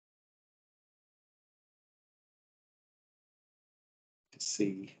to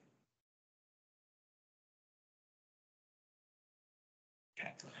see.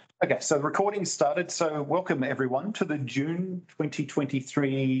 Okay, so the recording started. So welcome everyone to the June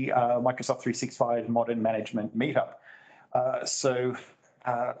 2023 Microsoft 365 Modern Management Meetup.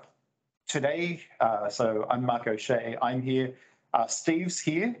 Today, I'm Mark O'Shea. I'm here. Steve's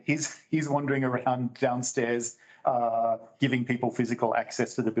here. He's wandering around downstairs, giving people physical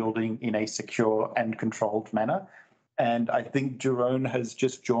access to the building in a secure and controlled manner. And I think Jerome has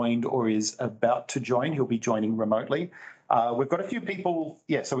just joined or is about to join. He'll be joining remotely. We've got a few people,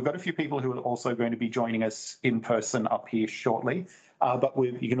 so we've got a few people who are also going to be joining us in person up here shortly. But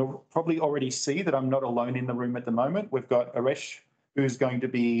you can probably already see that I'm not alone in the room at the moment. We've got Aresh, who's going to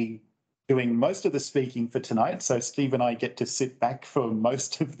be doing most of the speaking for tonight. So Steve and I get to sit back for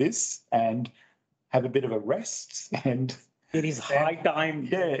most of this and have a bit of a rest. And it is high time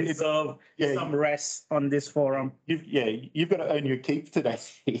to deserve some rest on this forum. You've got to earn your keep today.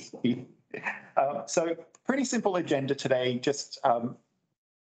 So pretty simple agenda today. Just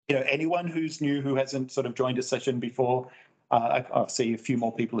anyone who's new who hasn't sort of joined a session before, I see a few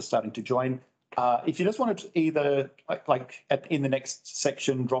more people are starting to join. If you just wanted to either in the next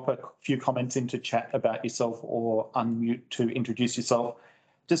section, drop a few comments into chat about yourself or unmute to introduce yourself.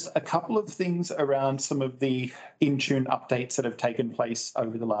 Just a couple of things around some of the Intune updates that have taken place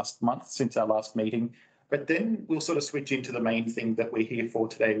over the last month since our last meeting. But then we'll sort of switch into the main thing that we're here for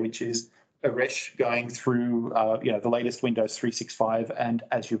today, which is Aresh going through the latest Windows 365 and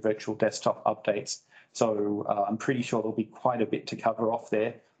Azure Virtual Desktop updates. So I'm pretty sure there'll be quite a bit to cover off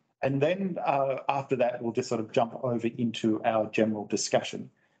there. And then after that, we'll just sort of jump over into our general discussion.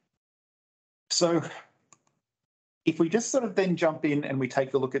 So if we just sort of then jump in and we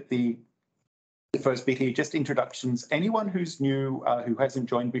take a look at the first bit here, just introductions. Anyone who's new, who hasn't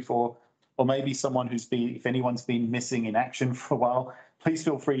joined before, or maybe someone if anyone's been missing in action for a while, please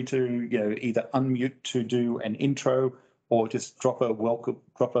feel free to either unmute to do an intro or just drop a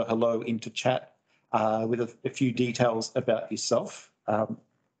hello into chat with a few details about yourself.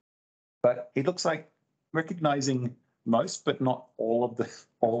 But it looks like recognizing most, but not all of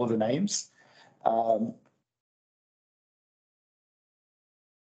the names.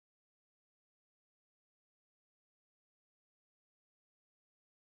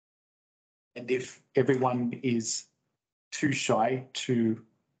 And if everyone is too shy to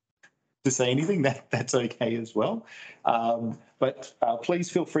say anything, that's okay as well. But please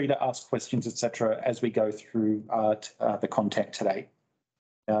feel free to ask questions, etc., as we go through the content today.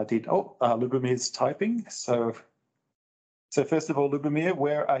 Lubomir's typing. So first of all, Lubomir,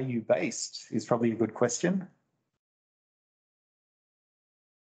 where are you based? Is probably a good question.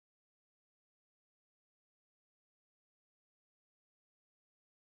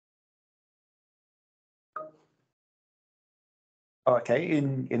 Okay,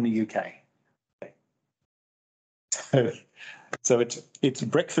 in the UK. So it's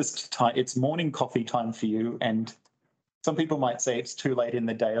breakfast time. It's morning coffee time for you, and some people might say it's too late in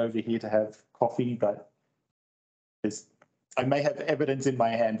the day over here to have coffee, but I may have evidence in my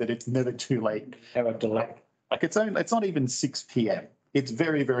hand that it's never too late. Never too late. Like it's not even 6 p.m. It's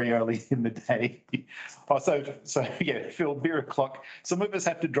very, very early in the day. Phil, beer o'clock. Some of us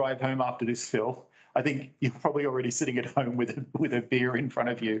have to drive home after this, Phil. I think you're probably already sitting at home with a beer in front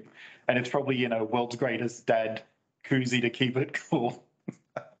of you, and it's probably world's greatest dad koozie to keep it cool.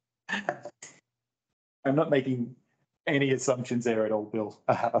 I'm not making any assumptions there at all,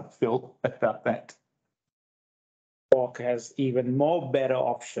 Phil, about that. Talk has even more better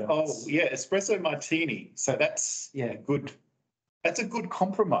options. Oh yeah, espresso martini. So that's good. That's a good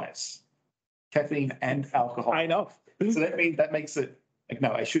compromise. Caffeine and alcohol. I know. So that makes it.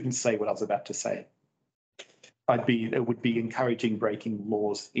 No, I shouldn't say what I was about to say. It would be encouraging breaking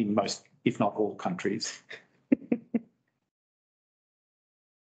laws in most, if not all, countries.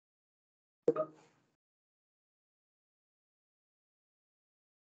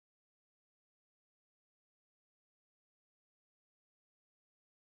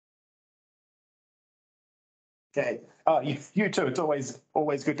 Okay. You too. It's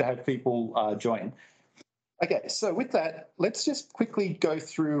always good to have people join. Okay, so with that, let's just quickly go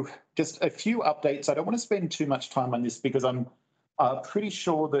through just a few updates. I don't want to spend too much time on this because I'm pretty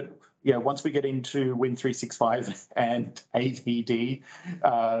sure that once we get into Win365 and AVD,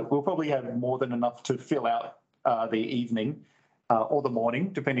 we'll probably have more than enough to fill out the evening or the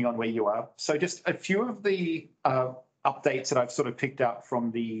morning, depending on where you are. So just a few of the updates that I've sort of picked out from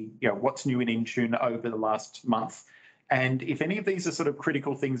the what's new in Intune over the last month. And if any of these are sort of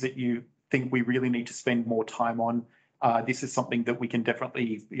critical things that you think we really need to spend more time on, this is something that we can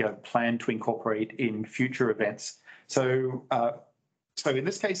definitely plan to incorporate in future events. So in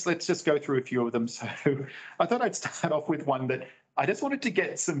this case, let's just go through a few of them. So I thought I'd start off with one that I just wanted to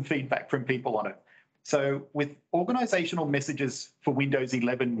get some feedback from people on it. So with organizational messages for Windows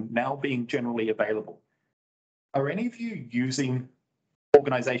 11 now being generally available, are any of you using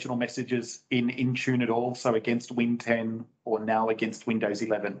organizational messages in Intune at all? So against Win 10 or now against Windows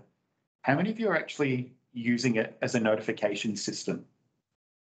 11? How many of you are actually using it as a notification system?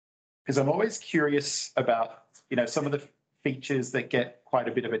 Because I'm always curious about, some of the features that get quite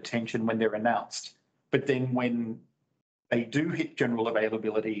a bit of attention when they're announced, but then when they do hit general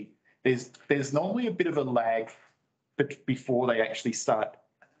availability, there's normally a bit of a lag before they actually start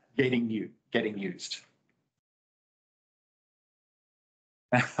getting used.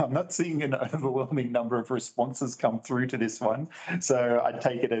 I'm not seeing an overwhelming number of responses come through to this one, so I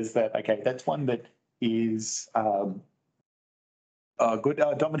take it as that, okay, that's one that is good.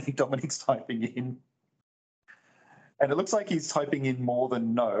 Dominic's typing in. And it looks like he's typing in more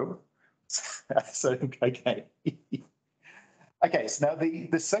than no. So, okay. Okay, so now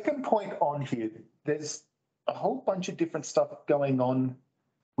the second point on here, there's a whole bunch of different stuff going on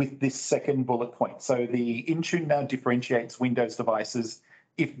with this second bullet point. So the Intune now differentiates Windows devices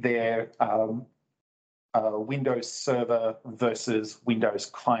if they're Windows Server versus Windows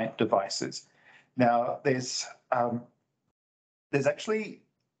client devices. Now, there's actually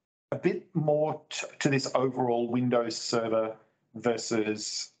a bit more to this overall Windows Server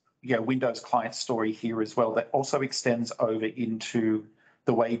versus Windows client story here as well that also extends over into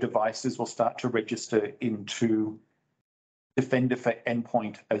the way devices will start to register into Defender for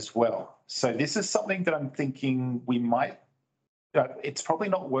Endpoint as well. So this is something that I'm thinking we might, it's probably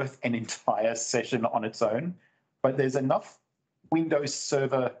not worth an entire session on its own, but there's enough Windows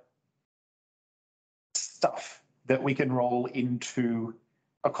Server stuff that we can roll into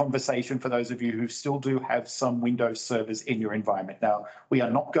a conversation for those of you who still do have some Windows servers in your environment. Now, we are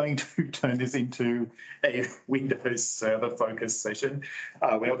not going to turn this into a Windows Server focused session.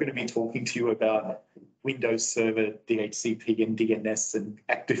 We're not going to be talking to you about Windows Server, DHCP and DNS and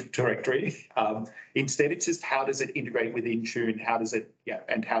Active Directory. Instead, it's just how does it integrate with Intune? How does it,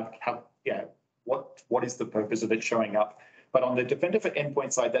 and what is the purpose of it showing up? But on the Defender for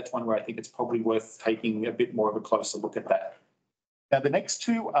Endpoint side, that's one where I think it's probably worth taking a bit more of a closer look at that. Now, the next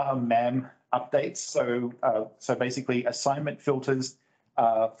two are MAM updates. So basically assignment filters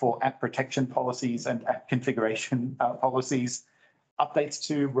for app protection policies and app configuration policies, updates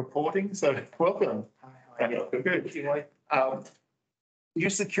to reporting. So welcome. Hi. Good. New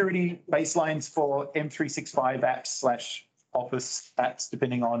security baselines for M365 apps / Office apps,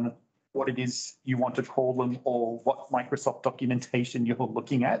 depending on what it is you want to call them or what Microsoft documentation you're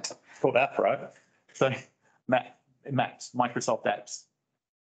looking at. It's called app, right? So Maps, Microsoft apps.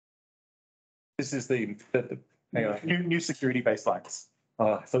 This is the hang on. New security baselines.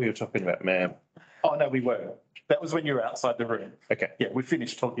 Oh, I thought you were talking about MAM. Oh, no, we were. That was when you were outside the room. Okay. Yeah, we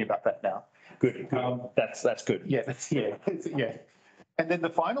finished talking about that now. Good. That's good. Yeah, yeah. And then the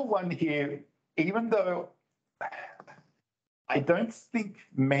final one here, even though I don't think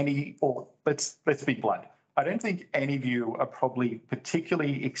many, or let's be blunt, I don't think any of you are probably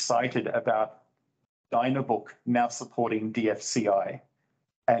particularly excited about Dynabook now supporting DFCI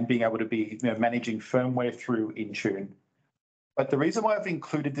and being able to be managing firmware through Intune. But the reason why I've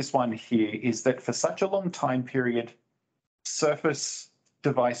included this one here is that for such a long time period, Surface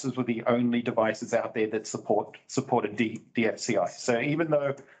devices were the only devices out there that supported DFCI. So even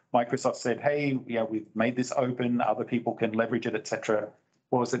though Microsoft said, hey, we've made this open, other people can leverage it, etc.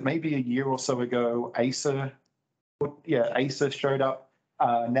 Was it maybe a year or so ago, Acer showed up.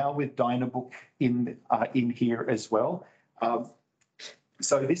 Now with Dynabook in here as well.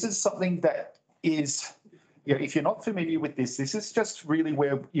 So this is something that is, if you're not familiar with this is just really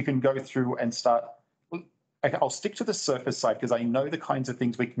where you can go through and start. I'll stick to the Surface side because I know the kinds of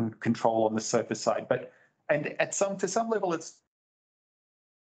things we can control on the Surface side, to some level it's,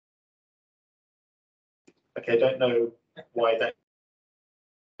 okay, I don't know why that,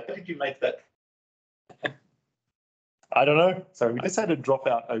 how did you make that? I don't know. So we just had a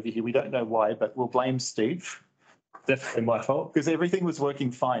dropout over here. We don't know why, but we'll blame Steve. Definitely my fault. Because everything was working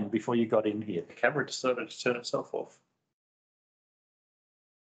fine before you got in here. The camera decided to turn itself off.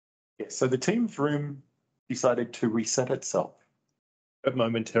 Yeah, so the Teams room decided to reset itself. But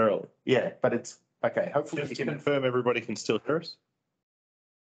momentarily. Yeah, but it's okay. Hopefully Just to confirm everybody can still hear us.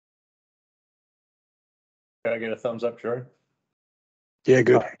 Can I get a thumbs up, Jerome? Yeah,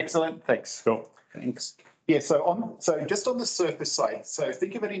 good. Excellent. Thanks. Cool. Thanks. Yeah, so just on the Surface side, so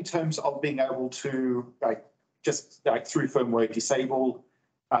think of it in terms of being able to through firmware disable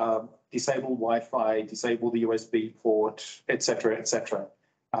disable Wi-Fi, disable the USB port, et cetera, et cetera.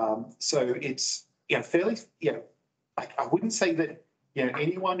 So it's fairly, I wouldn't say that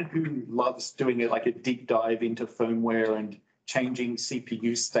anyone who loves doing it like a deep dive into firmware and changing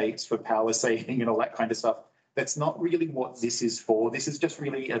CPU states for power saving and all that kind of stuff. That's not really what this is for. This is just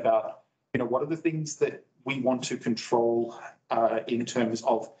really about what are the things that we want to control in terms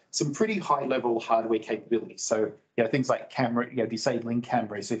of some pretty high level hardware capabilities. So things like camera, disabling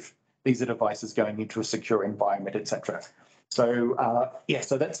cameras if these are devices going into a secure environment, etc. So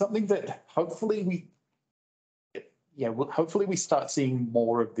so that's something that hopefully we start seeing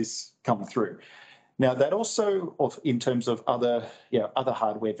more of this come through. Now that also, in terms of other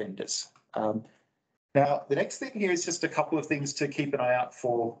hardware vendors. Now the next thing here is just a couple of things to keep an eye out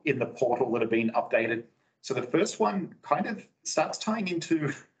for in the portal that have been updated. So the first one kind of starts tying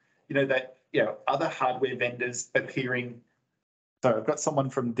into, other hardware vendors appearing. So I've got someone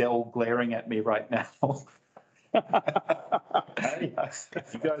from Dell glaring at me right now. Hey,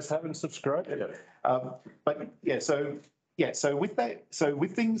 you guys haven't subscribed yet. So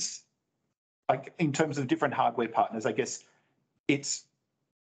with things like in terms of different hardware partners, I guess it's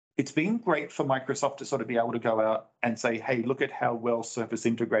been great for Microsoft to sort of be able to go out and say, hey, look at how well Surface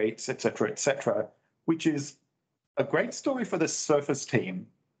integrates, et cetera, which is a great story for the Surface team.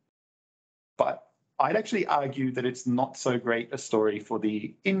 But I'd actually argue that it's not so great a story for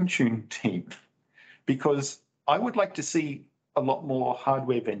the Intune team, because I would like to see a lot more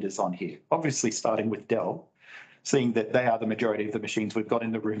hardware vendors on here, obviously starting with Dell, seeing that they are the majority of the machines we've got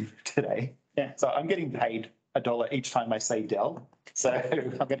in the room today. Yeah. So I'm getting paid $1 each time I say Dell. So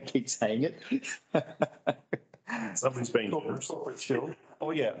I'm going to keep saying it. Something's been corporate chill. Oh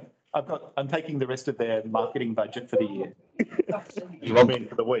yeah, I'm taking the rest of their marketing budget for the year. You want me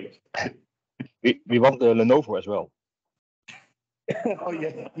for the week? We want the Lenovo as well. Oh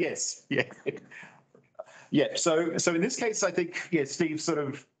yeah, yes, yeah. Yeah, so in this case, I think, Steve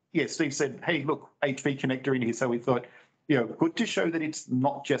said, hey, look, HP connector in here. So we thought, good to show that it's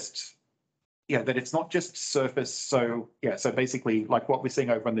not just, Surface. So, so basically like what we're seeing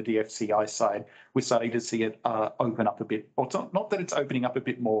over on the DFCI side, we're starting to see it open up a bit. Or it's not that it's opening up a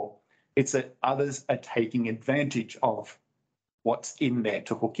bit more, it's that others are taking advantage of what's in there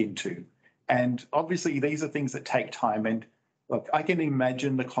to hook into. And obviously these are things that take time. And look, I can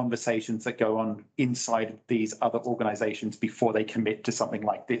imagine the conversations that go on inside these other organizations before they commit to something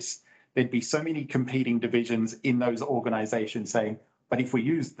like this. There'd be so many competing divisions in those organizations saying, but if we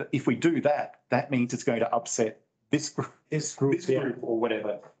do that, that means it's going to upset this group or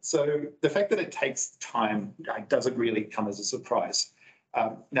whatever. So the fact that it takes time doesn't really come as a surprise.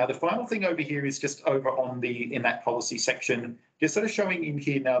 Now, the final thing over here is just over on in that policy section, just sort of showing in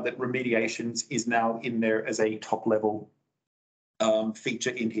here now that remediations is now in there as a top level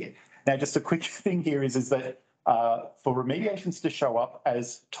feature in here. Now, just a quick thing here is that for remediations to show up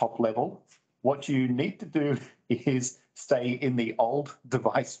as top level, what you need to do is stay in the old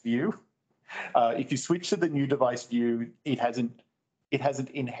device view. If you switch to the new device view, it hasn't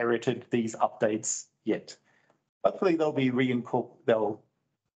inherited these updates yet. Hopefully they'll be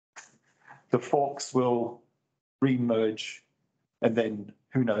the forks will re-merge, and then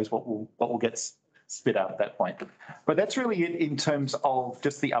who knows what will get spit out at that point. But that's really it in terms of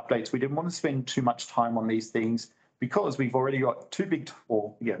just the updates. We didn't want to spend too much time on these things because we've already got two big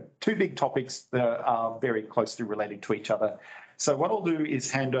topics that are very closely related to each other. So what I'll do is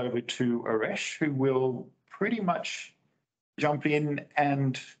hand over to Aresh, who will pretty much jump in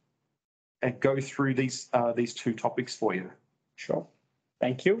and go through these two topics for you. Sure.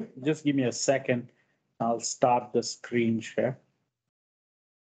 Thank you. Just give me a second. I'll start the screen share.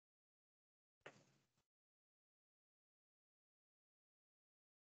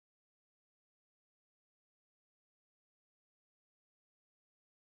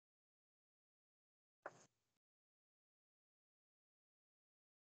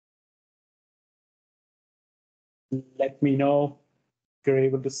 Let me know if you're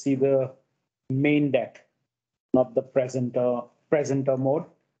able to see the main deck, not the presenter mode.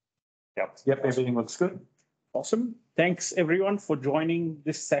 Yep, everything looks good. Awesome. Thanks everyone for joining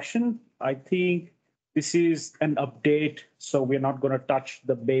this session. I think this is an update, so we're not going to touch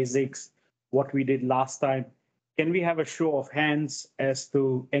the basics, what we did last time. Can we have a show of hands as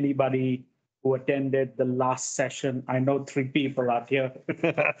to anybody who attended the last session? I know 3 people are here.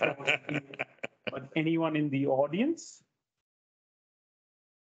 But anyone in the audience?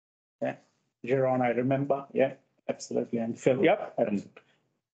 Yeah, Jeron, I remember. Yeah, absolutely. And Phil, yep. And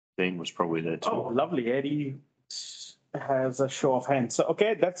Dean was probably there too. Oh, lovely. Eddie has a show of hands. So,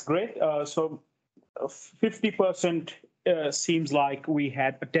 okay, that's great. So 50% seems like we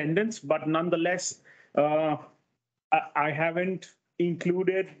had attendance, but nonetheless, I haven't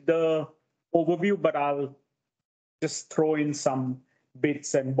included the overview, but I'll just throw in some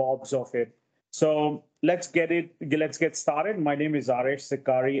bits and bobs of it. So let's get started. My name is Aresh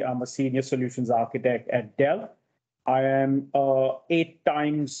Sarkari. I'm a senior solutions architect at Dell. I am 8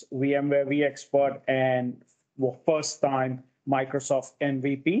 times VMware vExpert and first time Microsoft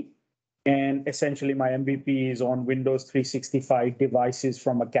MVP. And essentially my MVP is on Windows 365 devices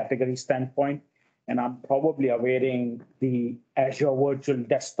from a category standpoint. And I'm probably awaiting the Azure Virtual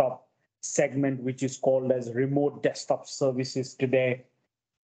Desktop segment, which is called as Remote Desktop Services today,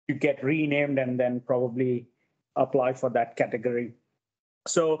 to get renamed and then probably apply for that category.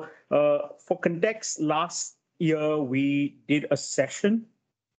 So for context, last year we did a session.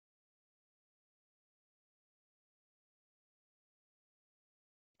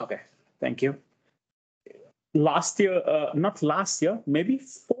 Okay, thank you. Last year, not last year, maybe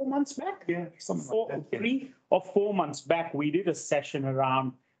 4 months back. Yeah, something like that, yeah. 3 or 4 months back, we did a session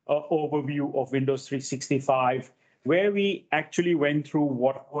around an overview of Windows 365, where we actually went through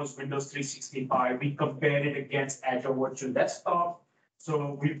what was Windows 365. We compared it against Azure Virtual Desktop.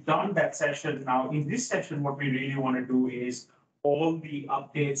 So we've done that session. Now, in this session, what we really want to do is all the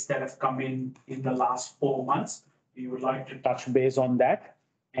updates that have come in the last 4 months. We would like to touch base on that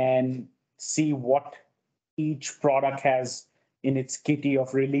and see what each product has in its kitty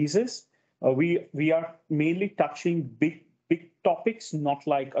of releases. We are mainly touching big topics, not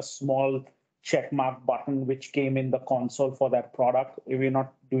like a small checkmark button which came in the console for that product. We're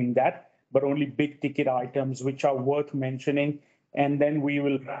not doing that, but only big ticket items which are worth mentioning. And then we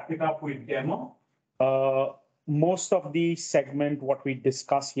will wrap it up with demo. Most of the segment, what we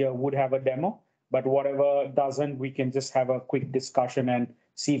discuss here would have a demo, but whatever doesn't, we can just have a quick discussion and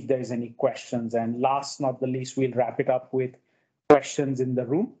see if there's any questions. And last not the least, we'll wrap it up with questions in the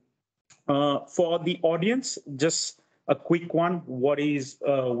room. For the audience, just a quick one. What is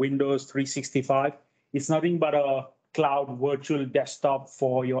Windows 365? It's nothing but a cloud virtual desktop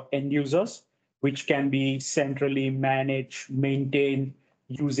for your end users, which can be centrally managed, maintained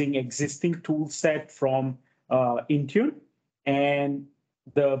using existing tool set from Intune. And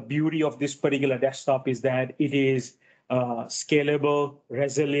the beauty of this particular desktop is that it is scalable,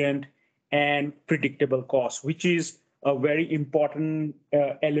 resilient, and predictable cost, which is a very important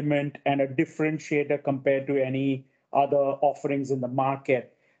element and a differentiator compared to any other offerings in the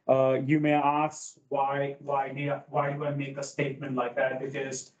market. You may ask why do I make a statement like that?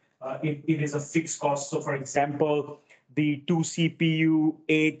 Because it is a fixed cost. So, for example, the 2 CPU,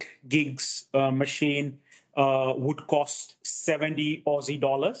 8 gigs machine would cost 70 Aussie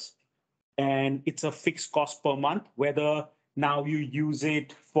dollars. And it's a fixed cost per month, whether now you use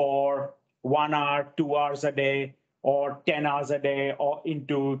it for 1 hour, 2 hours a day, or 10 hours a day, or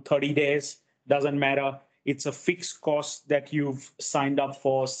into 30 days, doesn't matter. It's a fixed cost that you've signed up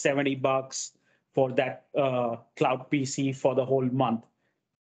for, $70 for that cloud PC for the whole month,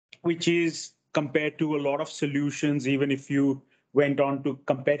 which is compared to a lot of solutions, even if you went on to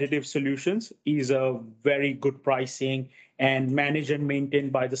competitive solutions, is a very good pricing and managed and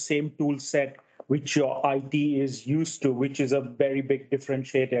maintained by the same tool set which your IT is used to, which is a very big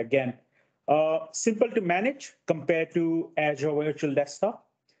differentiator again. Simple to manage compared to Azure Virtual Desktop.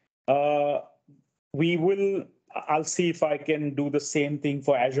 I'll see if I can do the same thing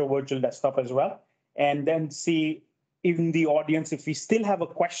for Azure Virtual Desktop as well, and then see in the audience if we still have a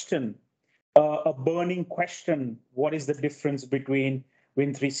question, a burning question, what is the difference between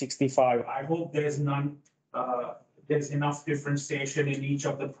Win 365? I hope there's none. There's enough differentiation in each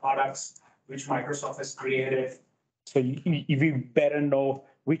of the products which Microsoft has created. So you better know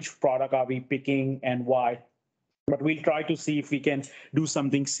which product are we picking and why. But we'll try to see if we can do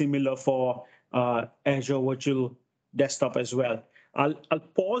something similar for Azure Virtual Desktop as well. I'll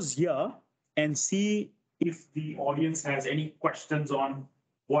pause here and see if the audience has any questions on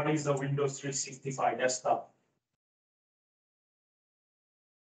what is the Windows 365 desktop.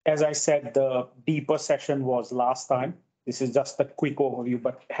 As I said, the deeper session was last time. This is just a quick overview,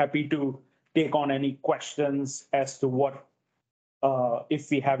 but happy to take on any questions as to what, if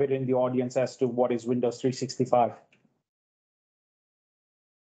we have it in the audience, as to what is Windows 365.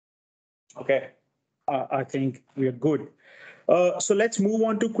 Okay, I think we are good. So let's move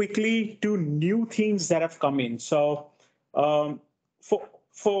on to quickly to new things that have come in. So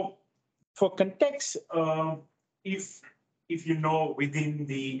for context, if you know, within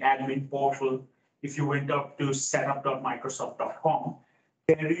the admin portal, if you went up to setup.microsoft.com,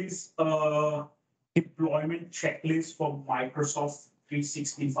 there is a deployment checklist for Microsoft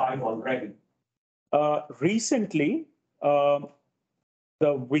 365 already. Recently, the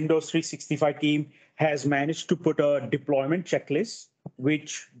Windows 365 team has managed to put a deployment checklist,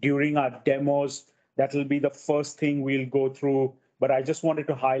 which during our demos, that will be the first thing we'll go through. But I just wanted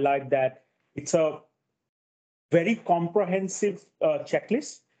to highlight that it's a very comprehensive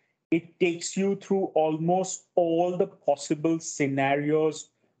checklist. It takes you through almost all the possible scenarios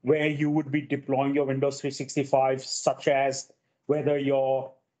where you would be deploying your Windows 365, such as whether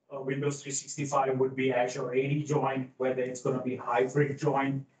your Windows 365 would be Azure AD joined, whether it's going to be hybrid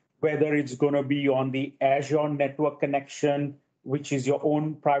joined, whether it's going to be on the Azure network connection, which is your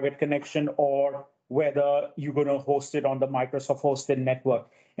own private connection, or whether you're going to host it on the Microsoft hosted network.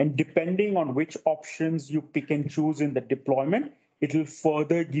 And depending on which options you pick and choose in the deployment, it will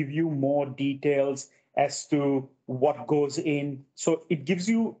further give you more details as to what goes in. So it gives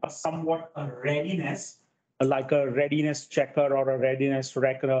you a somewhat a readiness, like a readiness checker or a readiness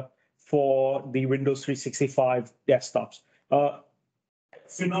record for the Windows 365 desktops.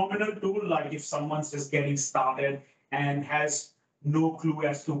 Phenomenal tool, like if someone's just getting started and has no clue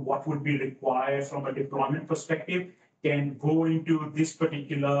as to what would be required from a deployment perspective, can go into this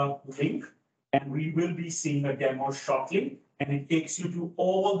particular link, and we will be seeing a demo shortly. And it takes you to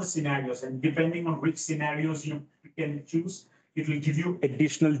all the scenarios, and depending on which scenarios you can choose, it will give you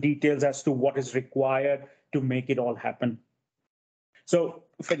additional details as to what is required to make it all happen. So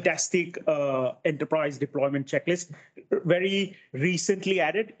fantastic enterprise deployment checklist, very recently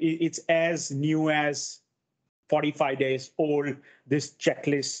added. It's as new as 45 days old. This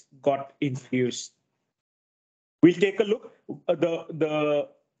checklist got introduced. We'll take a look. The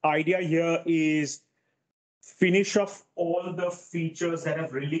idea here is finish off all the features that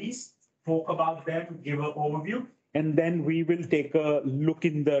have released, talk about them, give an overview, and then we will take a look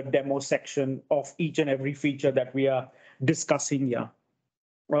in the demo section of each and every feature that we are discussing here.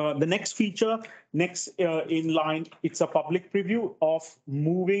 The next feature, in line, it's a public preview of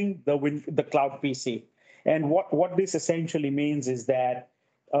moving the cloud PC. And what this essentially means is that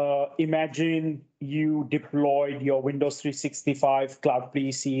imagine you deployed your Windows 365 cloud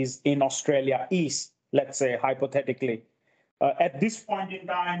PCs in Australia East, let's say, hypothetically. At this point in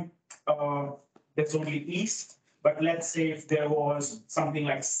time, there's only East, but let's say if there was something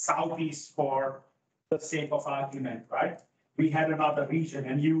like Southeast for the sake of argument, right? We had another region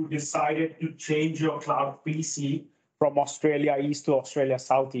and you decided to change your cloud PC from Australia East to Australia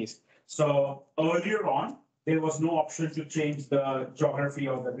Southeast. So earlier on, there was no option to change the geography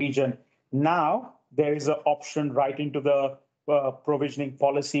of the region. Now there is an option right into the provisioning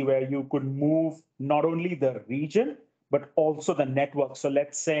policy where you could move not only the region, but also the network. So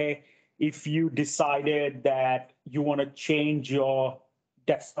let's say if you decided that you want to change your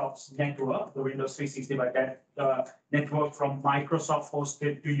desktop's network, the Windows 365 network from Microsoft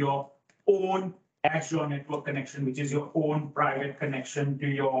hosted to your own Azure network connection, which is your own private connection to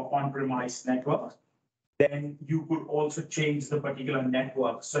your on-premise network, then you could also change the particular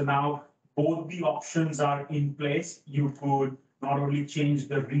network. So now both the options are in place. You could not only change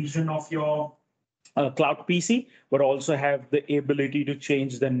the region of your cloud PC, but also have the ability to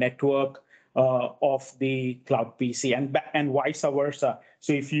change the network of the cloud PC and vice versa.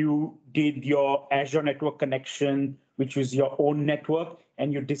 So if you did your Azure network connection, which was your own network,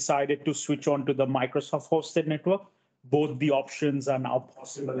 and you decided to switch on to the Microsoft hosted network, both the options are now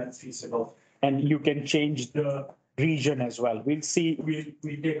possible and feasible. And you can change the region as well. We'll take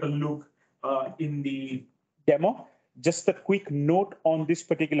a look in the demo. Just a quick note on this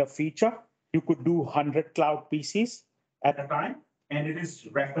particular feature. You could do 100 cloud PCs at a time, and it is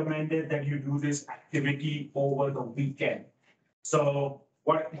recommended that you do this activity over the weekend. So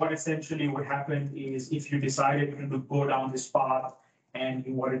what essentially would happen is if you decided to go down this path and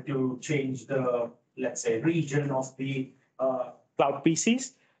you wanted to change the, let's say, region of the cloud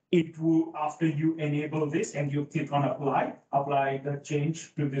PCs, it will, after you enable this and you click on apply the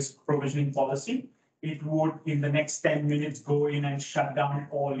change to this provisioning policy, it would, in the next 10 minutes, go in and shut down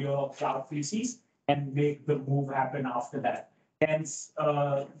all your cloud PCs and make the move happen after that. Hence,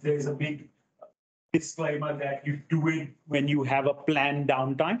 there's a big disclaimer that you do it when you have a planned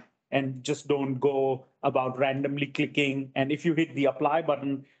downtime and just don't go about randomly clicking. And if you hit the apply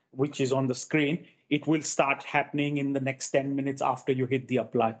button, which is on the screen, it will start happening in the next 10 minutes after you hit the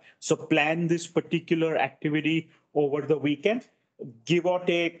apply. So plan this particular activity over the weekend, give or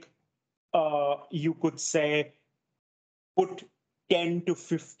take, you could say, put 10 to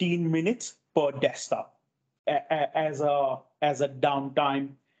 15 minutes per desktop as a downtime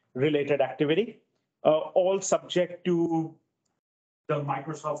related activity, all subject to the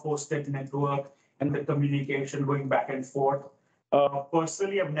Microsoft hosted network and the communication going back and forth.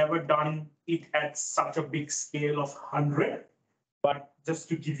 Personally, I've never done it at such a big scale of 100, but just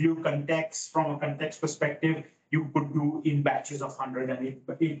to give you context, from a context perspective, you could do in batches of 100, and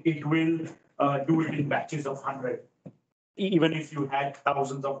it will do it in batches of 100, even if you had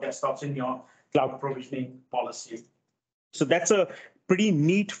thousands of desktops in your cloud provisioning policy. So that's a pretty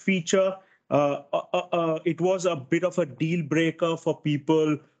neat feature. It was a bit of a deal breaker for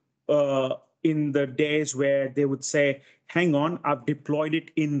people in the days where they would say, hang on, I've deployed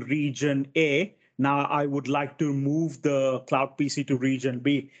it in region A. Now I would like to move the cloud PC to region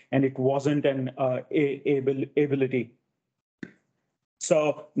B, and it wasn't an ability.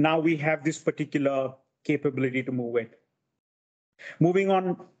 So now we have this particular capability to move it. Moving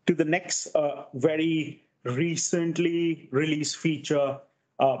on to the next very recently released feature,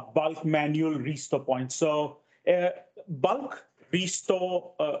 bulk manual restore point. So bulk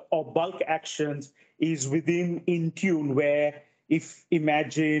restore or bulk actions is within Intune, where if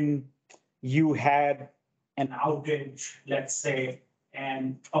imagine you had an outage, let's say,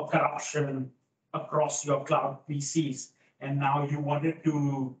 and a corruption across your cloud PCs, and now you wanted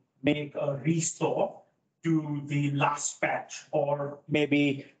to make a restore to the last patch, or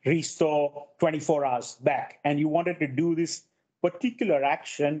maybe restore 24 hours back, and you wanted to do this particular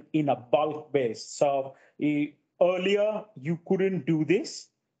action in a bulk base. So earlier you couldn't do this,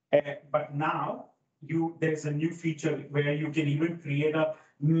 but now there's a new feature where you can even create a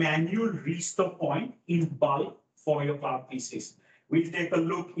manual restore point in bulk for your cloud PCs. We'll take a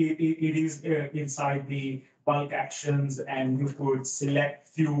look. It is inside the bulk actions, and you could select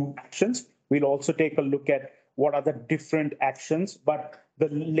few actions. We'll also take a look at what are the different actions, but the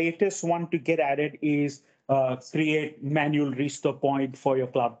latest one to get added is create manual restore point for your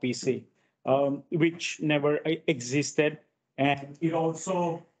cloud PC, which never existed. And it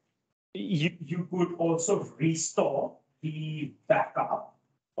also, you could also restore the backup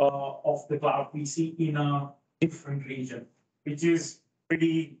of the cloud PC in a different region, which is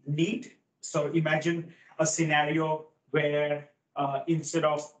pretty neat. So imagine a scenario where instead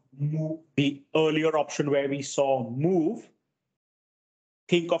of move, the earlier option where we saw move,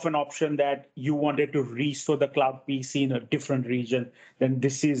 think of an option that you wanted to restore the cloud PC in a different region, then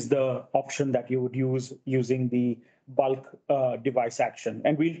this is the option that you would use using the bulk device action.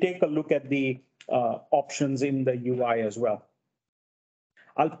 And we'll take a look at the options in the UI as well.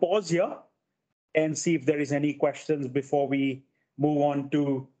 I'll pause here and see if there is any questions before we move on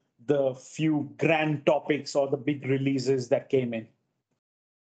to the few grand topics or the big releases that came in.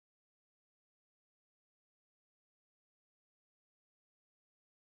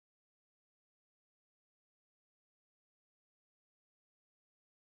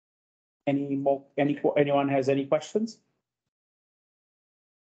 Anyone has any questions?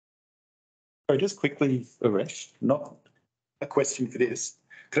 So just quickly, Aresh, not a question for this.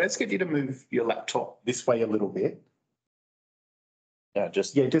 Could I just get you to move your laptop this way a little bit?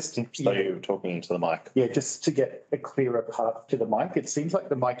 Just so you're talking into the mic. Yeah, just to get a clearer path to the mic. It seems like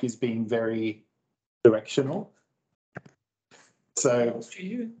the mic is being very directional. So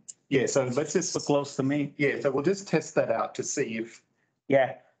yeah, so let's just So close to me. yeah, so we'll just test that out to see if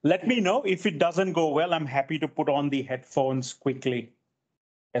Yeah, let me know if it doesn't go well. I'm happy to put on the headphones quickly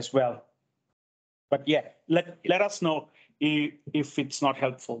as well. But yeah, let us know if it's not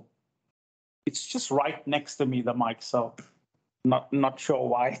helpful. It's just right next to me, the mic, so not sure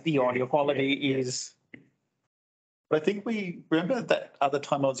why the audio quality is. But I think we remember that other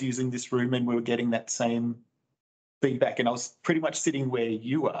time I was using this room and we were getting that same feedback, and I was pretty much sitting where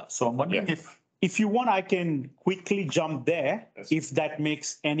you are. So I'm wondering if you want, I can quickly jump there if that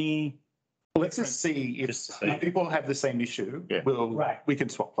makes any. Let's just see if people have the same issue. Yeah. We can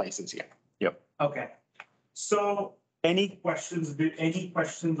swap places. Yeah. Yep. Okay. So any questions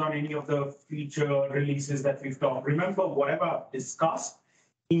on any of the feature releases that we've talked? Remember, whatever I've discussed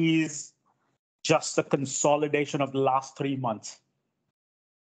is just a consolidation of the last 3 months.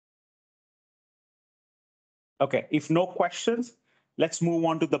 Okay, if no questions, let's move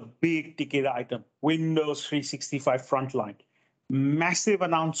on to the big ticket item, Windows 365 Frontline. Massive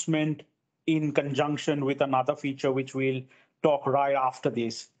announcement in conjunction with another feature, which we'll talk right after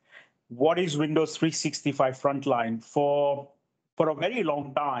this. What is Windows 365 Frontline? For a very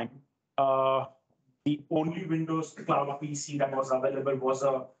long time, the only Windows Cloud PC that was available was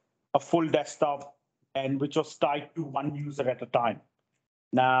a full desktop, and which was tied to one user at a time.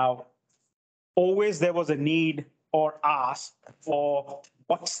 Now, always there was a need or ask for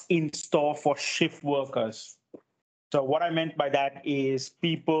what's in store for shift workers. So what I meant by that is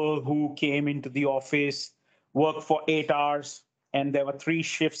people who came into the office, worked for 8 hours, and there were 3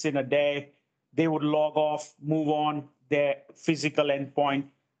 shifts in a day. They would log off, move on, their physical endpoint,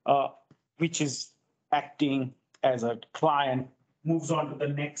 which is acting as a client, moves on to the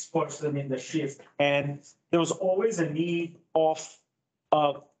next person in the shift. And there was always a need of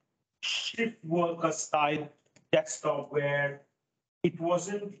a shift worker style desktop where it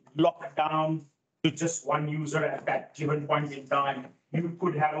wasn't locked down to just one user at that given point in time. You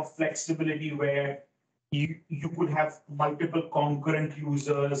could have a flexibility where you could have multiple concurrent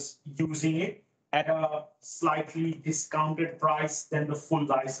users using it at a slightly discounted price than the full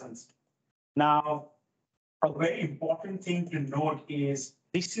license. Now, a very important thing to note is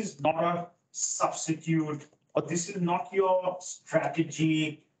this is not a substitute, or this is not your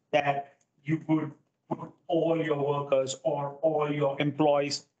strategy that you could put all your workers or all your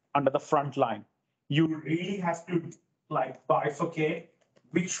employees under the front line. You really have to like bifurcate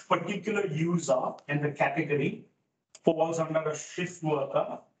which particular user and the category falls under a shift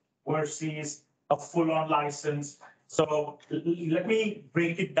worker versus a full-on license. So let me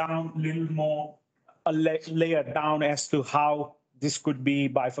break it down a little more, a layer down as to how this could be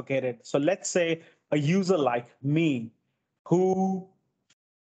bifurcated. So let's say a user like me who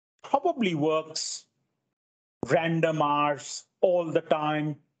probably works random hours all the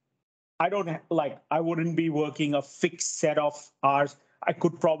time. I don't I wouldn't be working a fixed set of hours. I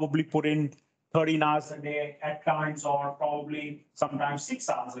could probably put in 13 hours a day at times, or probably sometimes 6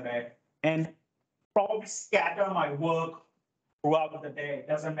 hours a day, and probably scatter my work throughout the day. It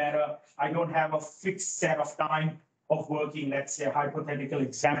doesn't matter. I don't have a fixed set of time of working, let's say a hypothetical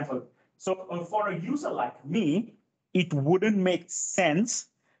example. So for a user like me, it wouldn't make sense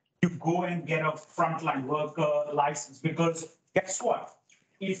to go and get a frontline worker license, because guess what?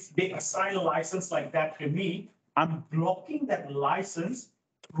 If they assign a license like that to me, I'm blocking that license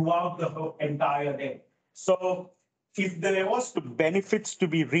throughout the whole entire day. So if there was benefits to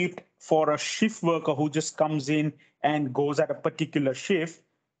be reaped for a shift worker who just comes in and goes at a particular shift,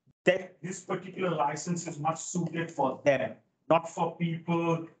 that this particular license is much suited for them, not for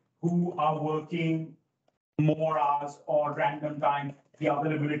people who are working more hours or random time. The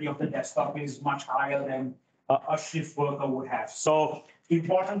availability of the desktop is much higher than a shift worker would have. So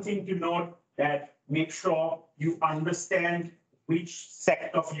important thing to note that make sure you understand which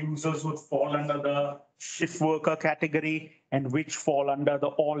set of users would fall under the shift worker category and which fall under the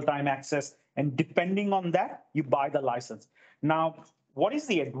all-time access. And depending on that, you buy the license. Now, what is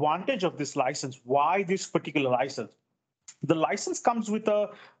the advantage of this license? Why this particular license? The license comes with a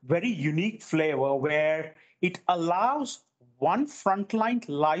very unique flavor where it allows one frontline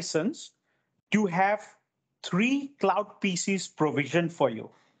license to have 3 cloud PCs provisioned for you.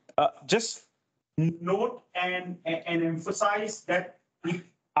 Just note and emphasize that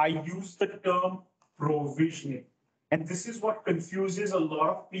I use the term provisioning. And this is what confuses a lot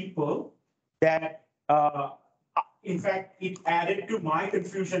of people, that in fact, it added to my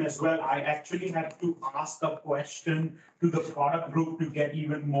confusion as well. I actually had to ask a question to the product group to get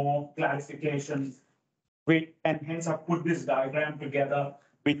even more clarification. And hence I put this diagram together,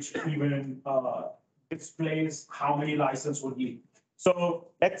 which even displays how many licenses would need. So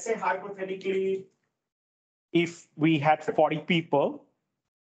let's say hypothetically, if we had 40 people,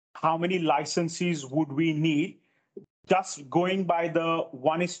 how many licenses would we need? Just going by the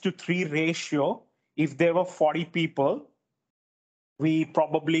 1:3 ratio, if there were 40 people, we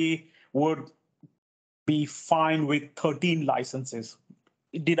probably would be fine with 13 licenses.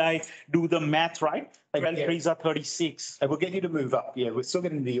 Did I do the math right? 12 threes are 36. And we'll get you to move up. Yeah, we're still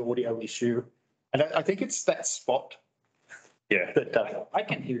getting the audio issue. And I think it's that spot. Yeah. That, I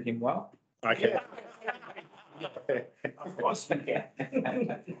can hear him well. Okay. Of course we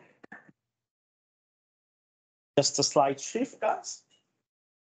can. Just a slight shift, guys.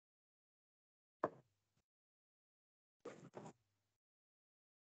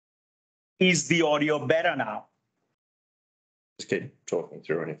 Is the audio better now? Just keep talking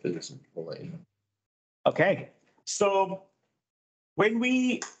through, and if there isn't, we'll let you know. Okay, so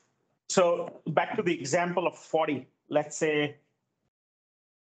back to the example of 40, let's say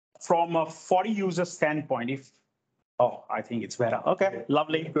from a 40 user standpoint, I think it's better. Okay,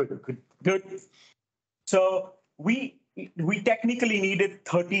 lovely, good. So we technically needed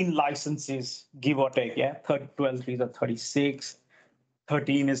 13 licenses, give or take, yeah? 12 threes are 36,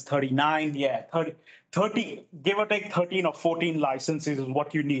 13 is 39, yeah, 30, give or take 13 or 14 licenses is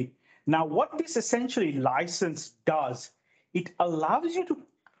what you need. Now, what this essentially license does, it allows you to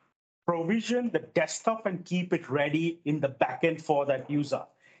provision the desktop and keep it ready in the backend for that user.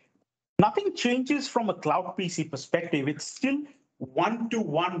 Nothing changes from a cloud PC perspective. It's still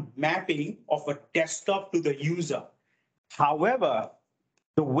one-to-one mapping of a desktop to the user. However,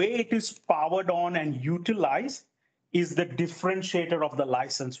 the way it is powered on and utilized is the differentiator of the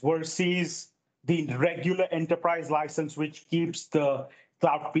license versus the regular enterprise license, which keeps the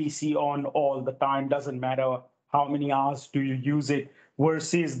cloud PC on all the time, doesn't matter how many hours do you use it,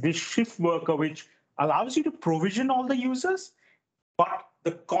 versus this shift worker, which allows you to provision all the users. But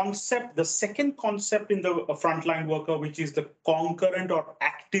the second concept in the frontline worker, which is the concurrent or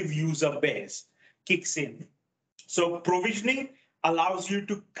active user base, kicks in. So provisioning allows you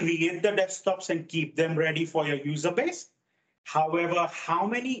to create the desktops and keep them ready for your user base. However, how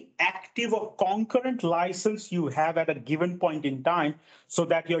many active or concurrent license you have at a given point in time so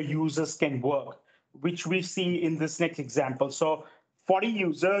that your users can work, which we see in this next example. So 40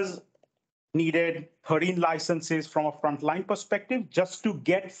 users needed 13 licenses from a frontline perspective just to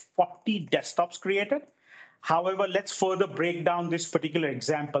get 40 desktops created. However, let's further break down this particular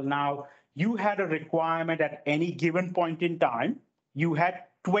example. Now, you had a requirement at any given point in time. You had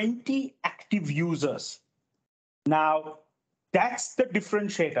 20 active users. Now, that's the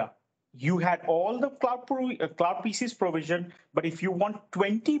differentiator. You had all the cloud PCs provision, but if you want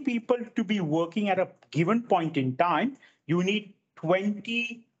 20 people to be working at a given point in time, you need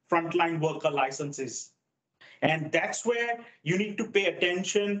 20 frontline worker licenses. And that's where you need to pay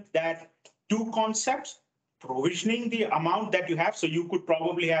attention that two concepts, provisioning the amount that you have. So you could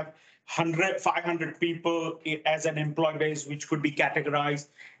probably have 100, 500 people as an employee base, which could be categorized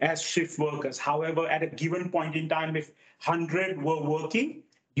as shift workers. However, at a given point in time, if 100 were working,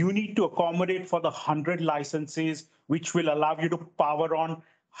 you need to accommodate for the 100 licenses, which will allow you to power on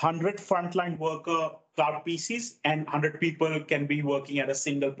 100 frontline worker cloud PCs, and 100 people can be working at a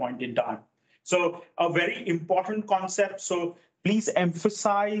single point in time. So a very important concept. So please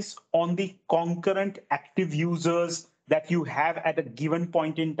emphasize on the concurrent active users that you have at a given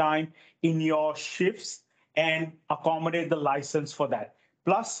point in time in your shifts and accommodate the license for that.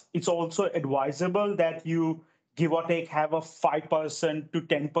 Plus, it's also advisable that you give or take have a 5% to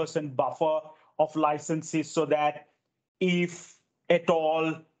 10% buffer of licenses so that if at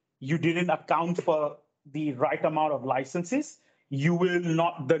all you didn't account for the right amount of licenses, you will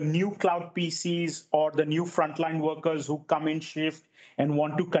not, the new cloud PCs or the new frontline workers who come in shift and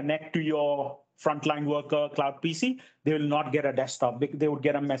want to connect to your frontline worker cloud PC, they will not get a desktop. They would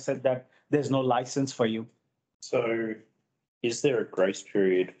get a message that there's no license for you. So is there a grace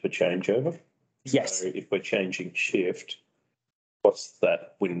period for changeover? Yes. So if we're changing shift, what's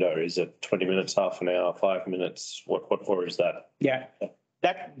that window? Is it 20 minutes, half an hour, 5 minutes? What or is that? Yeah.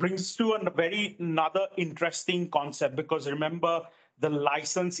 That brings to another interesting concept, because remember, the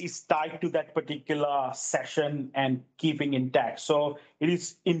license is tied to that particular session and keeping intact. So it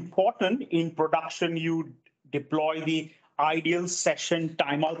is important in production you deploy the ideal session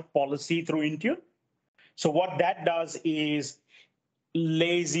timeout policy through Intune. So what that does is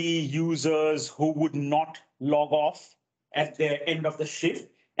lazy users who would not log off at the end of the shift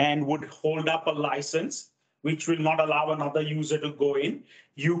and would hold up a license, which will not allow another user to go in.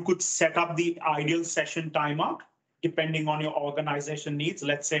 You could set up the ideal session timeout depending on your organization needs.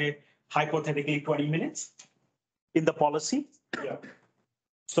 Let's say hypothetically 20 minutes in the policy. Yeah.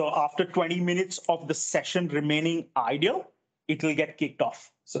 So after 20 minutes of the session remaining ideal, it will get kicked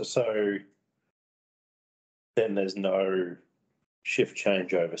off. So then there's no shift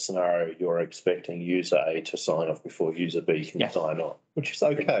changeover scenario. You're expecting user A to sign off before user B can sign on, which is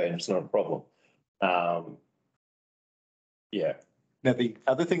okay, and it's not a problem. Yeah. Now, the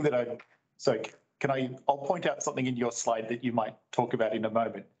other thing that I'll point out something in your slide that you might talk about in a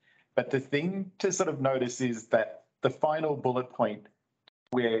moment. But the thing to sort of notice is that the final bullet point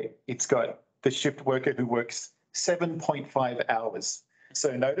where it's got the shift worker who works 7.5 hours.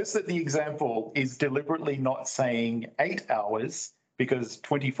 So notice that the example is deliberately not saying 8 hours, because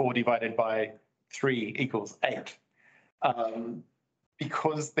 24 divided by 3 equals 8.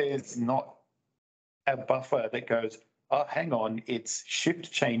 Because there's not a buffer that goes, oh, hang on, it's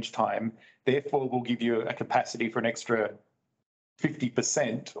shift change time, therefore we'll give you a capacity for an extra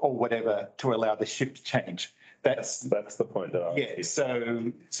 50% or whatever to allow the shift change. That's the point that I was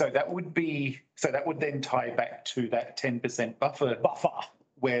so that would then tie back to that 10% buffer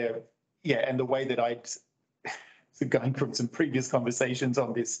where, and the way that I'd going from some previous conversations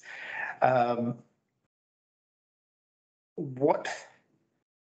on this, what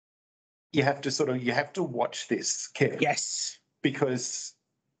you have to watch this carefully. Yes. Because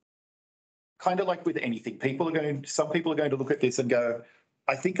kind of like with anything, some people are going to look at this and go,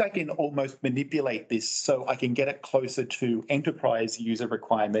 I think I can almost manipulate this so I can get it closer to enterprise user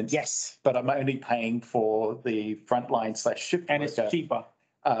requirements. Yes. But I'm only paying for the frontline / shift and worker. It's cheaper.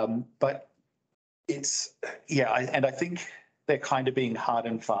 But it's, I think they're kind of being hard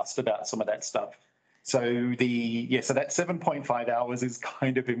and fast about some of that stuff. So so that 7.5 hours is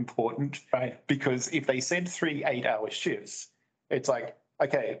kind of important, Right. because if they said 3 8-hour shifts, it's like,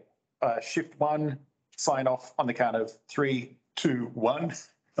 okay, shift 1, sign off on the count of 3, 2, 1.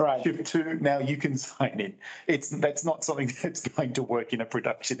 Right. Shift 2, now you can sign in. That's not something that's going to work in a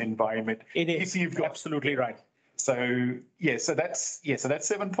production environment. It is. If you've got, Absolutely right. so that's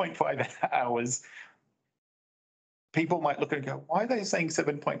 7.5 hours. People might look and go, why are they saying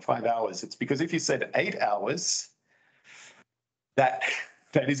 7.5 hours? It's because if you said 8 hours, that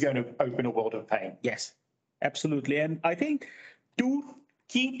is going to open a world of pain. Yes, absolutely. And I think two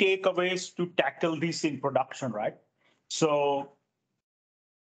key takeaways to tackle this in production, right? So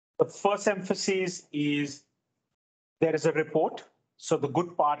the first emphasis is there is a report. So the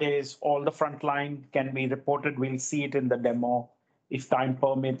good part is all the frontline can be reported. We'll see it in the demo. If time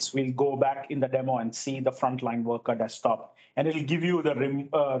permits, we'll go back in the demo and see the frontline worker desktop. And it'll give you the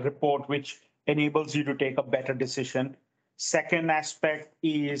report, which enables you to take a better decision. Second aspect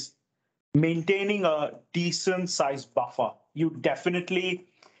is maintaining a decent size buffer. You definitely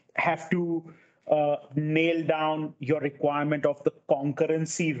have to nail down your requirement of the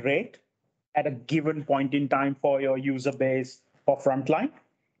concurrency rate at a given point in time for your user base or frontline.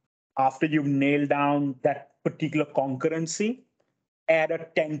 After you've nailed down that particular concurrency, add a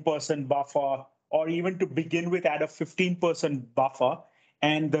 10% buffer, or even to begin with, add a 15% buffer.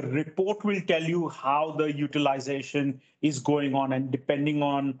 And the report will tell you how the utilization is going on. And depending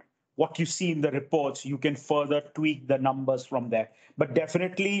on what you see in the reports, you can further tweak the numbers from there. But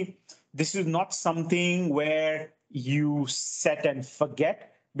definitely, this is not something where you set and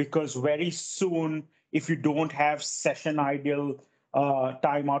forget, because very soon, if you don't have session idle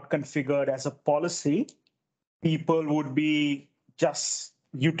timeout configured as a policy, people would be just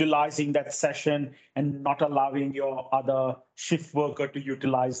utilizing that session and not allowing your other shift worker to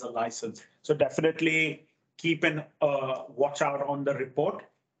utilize the license. So definitely keep an watch out on the report.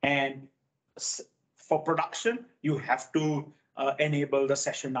 And for production, you have to enable the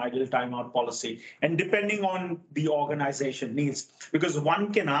session idle timeout policy. And depending on the organization needs, because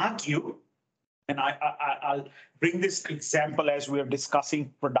one can argue, and I'll bring this example as we're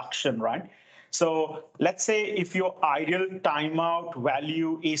discussing production, right? So let's say if your ideal timeout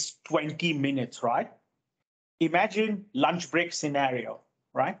value is 20 minutes, right? Imagine lunch break scenario,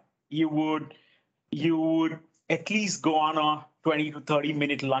 right? You would at least go on a 20 to 30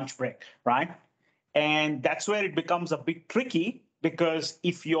 minute lunch break, right? And that's where it becomes a bit tricky, because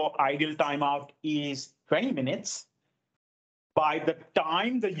if your ideal timeout is 20 minutes, by the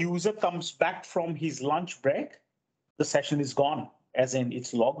time the user comes back from his lunch break, the session is gone, as in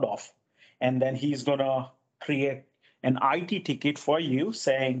it's logged off. And then he's going to create an IT ticket for you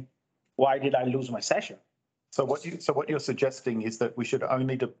saying, why did I lose my session? So what you're suggesting is that we should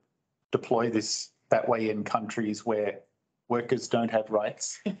only deploy this that way in countries where workers don't have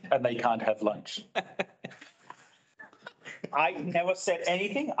rights and they can't have lunch. I never said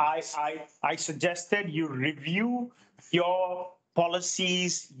anything. I suggested you review your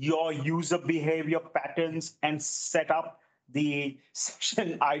policies, your user behavior patterns, and set up the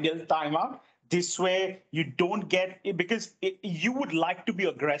session idle timeout. This way you don't get it, because you would like to be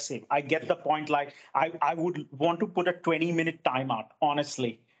aggressive. I get the point. Like I would want to put a 20-minute timeout,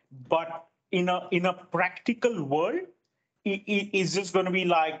 honestly, but in a practical world, it's just going to be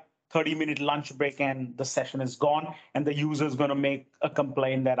like 30-minute lunch break and the session is gone, and the user is going to make a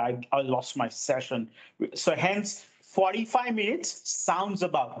complaint that I lost my session. So hence 45 minutes sounds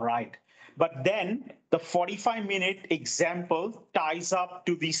about right. But then the 45-minute example ties up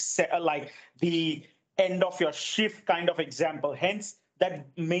to the end of your shift kind of example. Hence, that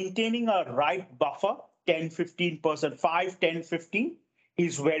maintaining a right buffer, 10-15%, 5, 10, 15,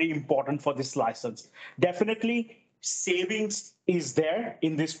 is very important for this license. Definitely, savings is there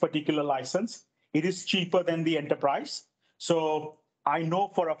in this particular license. It is cheaper than the enterprise. So I know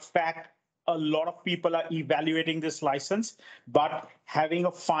for a fact a lot of people are evaluating this license, but having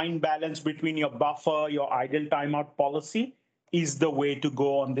a fine balance between your buffer, your idle timeout policy is the way to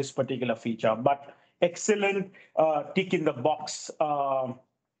go on this particular feature. But excellent tick in the box.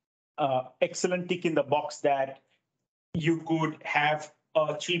 Excellent tick in the box that you could have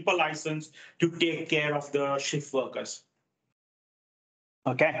a cheaper license to take care of the shift workers.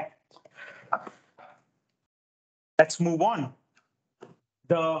 Okay. Let's move on.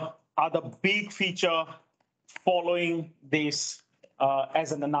 The other big feature following this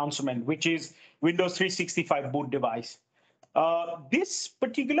as an announcement, which is Windows 365 boot device. This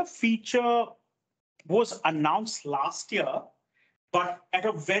particular feature was announced last year, but at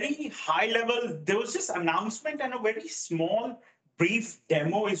a very high level, there was this announcement and a very small brief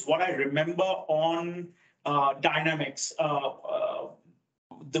demo is what I remember on Dynamics,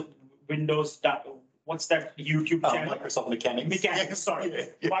 the Windows. What's that YouTube channel? Microsoft Mechanics. Mechanics,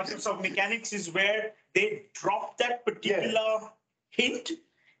 sorry. Yeah. Microsoft Mechanics is where they drop that particular hint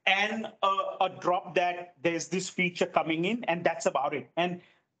and a drop that there's this feature coming in, and that's about it. And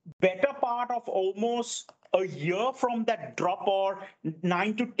better part of almost a year from that drop, or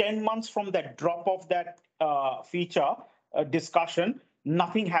 9 to 10 months from that drop of that feature discussion,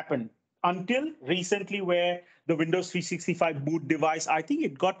 nothing happened until recently, where the Windows 365 boot device, I think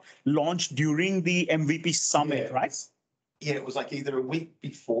it got launched during the MVP summit, Yeah. right? Yeah, it was like either a week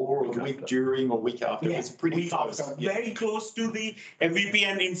before or a week during or a week after. It was pretty close. Yeah. Very close to the MVP.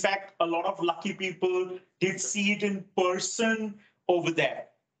 And in fact, a lot of lucky people did see it in person over there.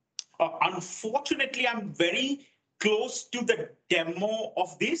 Unfortunately, I'm very close to the demo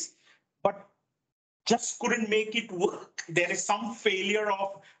of this, but just couldn't make it work. There is some failure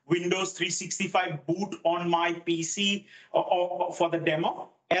of Windows 365 boot on my PC for the demo.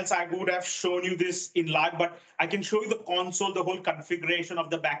 Else I would have shown you this in live, but I can show you the console, the whole configuration of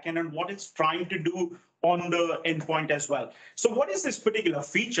the backend and what it's trying to do on the endpoint as well. So what is this particular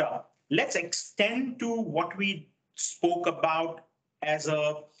feature? Let's extend to what we spoke about as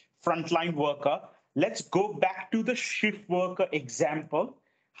a frontline worker. Let's go back to the shift worker example.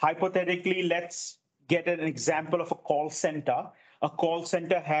 Hypothetically, let's get an example of a call center. A call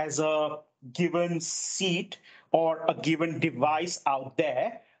center has a given seat or a given device out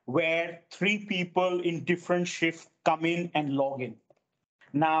there where 3 people in different shifts come in and log in.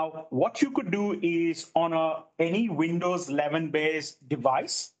 Now, what you could do is on any Windows 11 based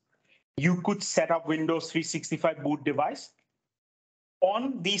device, you could set up Windows 365 boot device.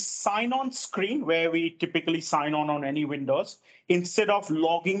 On the sign-on screen, where we typically sign on any Windows, instead of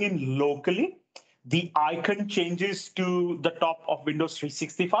logging in locally, the icon changes to the top of Windows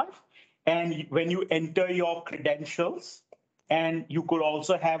 365. And when you enter your credentials, and you could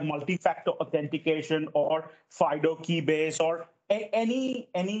also have multi-factor authentication or FIDO key base or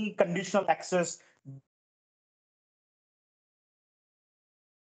any conditional access.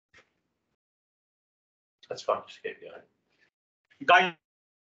 That's fine, just keep going. Guys,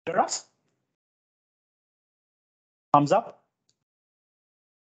 hear us? Thumbs up?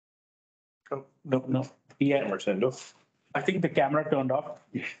 Oh, no. Yeah, Camera turned off. I think the camera turned off.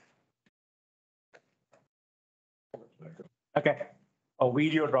 Okay. A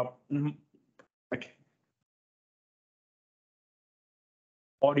video drop. Okay.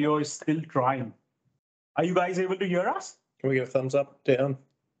 Audio is still trying. Are you guys able to hear us? Can we get a thumbs up, down?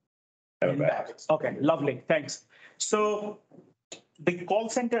 Okay, lovely. Thanks. So the call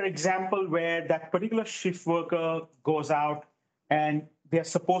center example where that particular shift worker goes out and they're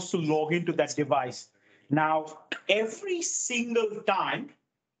supposed to log into that device. Now, every single time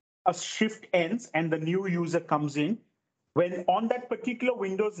a shift ends and the new user comes in, when on that particular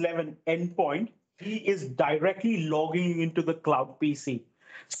Windows 11 endpoint, he is directly logging into the cloud PC.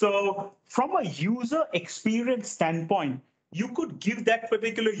 So from a user experience standpoint, you could give that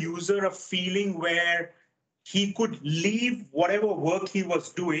particular user a feeling where he could leave whatever work he was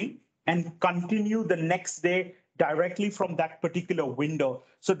doing and continue the next day directly from that particular window.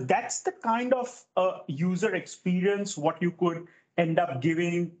 So that's the kind of user experience what you could end up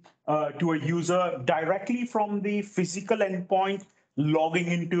giving to a user directly from the physical endpoint logging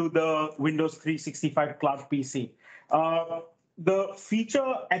into the Windows 365 Cloud PC. The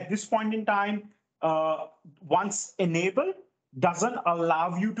feature at this point in time, once enabled, doesn't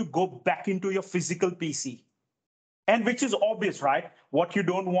allow you to go back into your physical PC. And which is obvious, right? What you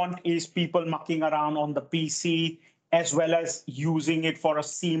don't want is people mucking around on the PC as well as using it for a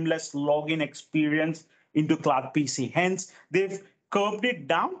seamless login experience into Cloud PC. Hence, they've curbed it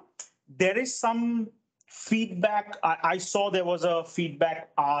down. There is some feedback. I saw there was a feedback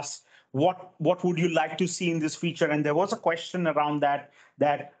asked, what would you like to see in this feature? And there was a question around that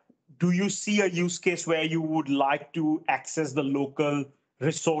do you see a use case where you would like to access the local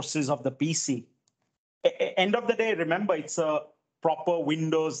resources of the PC? End of the day, remember, it's a proper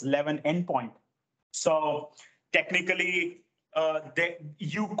Windows 11 endpoint. So technically,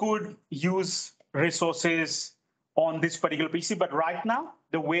 you could use resources on this particular PC, but right now,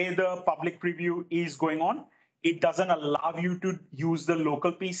 the way the public preview is going on, it doesn't allow you to use the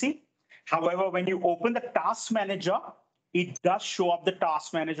local PC. However, when you open the task manager, it does show up the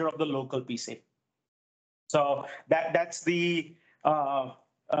task manager of the local PC. So that's the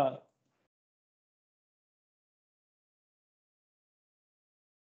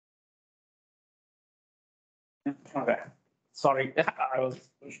okay. Sorry,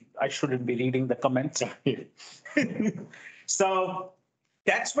 I shouldn't be reading the comments. So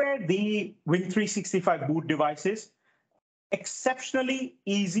that's where the Win365 boot device is. Exceptionally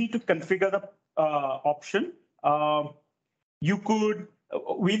easy to configure the option. You could,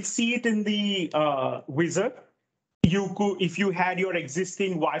 we'll see it in the wizard. You could, if you had your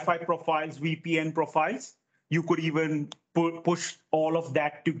existing Wi-Fi profiles, VPN profiles, you could even push all of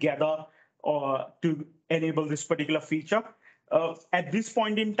that together to enable this particular feature. At this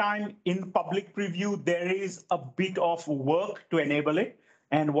point in time, in public preview, there is a bit of work to enable it.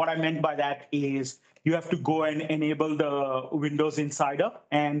 And what I meant by that is you have to go and enable the Windows Insider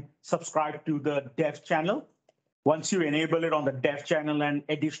and subscribe to the dev channel. Once you enable it on the dev channel and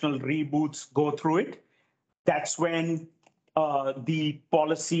additional reboots go through it, that's when the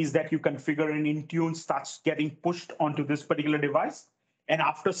policies that you configure in Intune starts getting pushed onto this particular device. And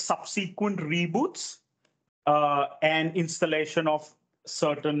after subsequent reboots and installation of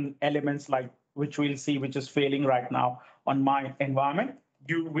certain elements, like which we'll see, which is failing right now on my environment,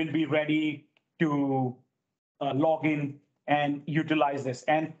 you will be ready to log in and utilize this.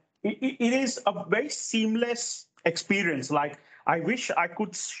 And it is a very seamless experience. Like, I wish I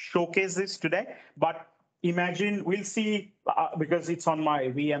could showcase this today, but imagine, we'll see, because it's on my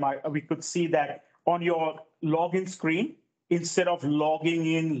VM, we could see that on your login screen, instead of logging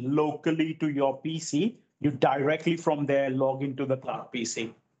in locally to your PC, you directly from there log into the cloud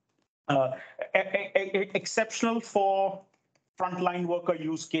PC. Exceptional for frontline worker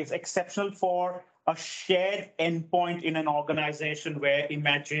use case, exceptional for a shared endpoint in an organization where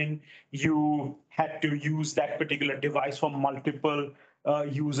imagine you had to use that particular device for multiple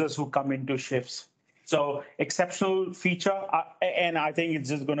users who come into shifts. So exceptional feature, and I think it's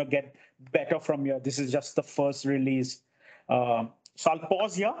just going to get better from here. This is just the first release. So I'll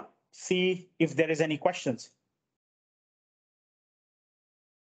pause here, see if there is any questions.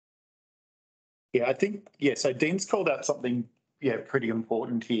 Yeah, I think, yeah, so Dean's called out something, yeah, pretty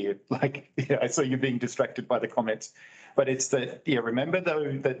important here. Like, yeah, I saw you being distracted by the comments, but it's that, yeah, remember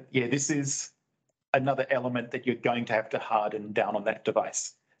though that, yeah, this is another element that you're going to have to harden down on that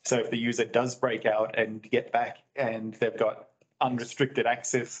device. So if the user does break out and get back and they've got unrestricted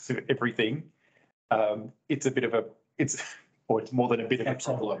access to everything, it's a bit of a, it's more than a bit of a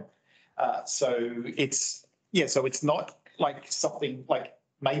problem. So it's, yeah, so it's not like something like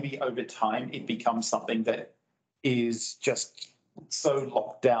maybe over time it becomes something that is just so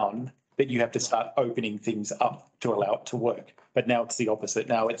locked down that you have to start opening things up to allow it to work. But now it's the opposite.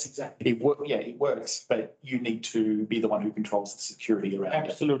 Now it's exactly it works, but you need to be the one who controls the security around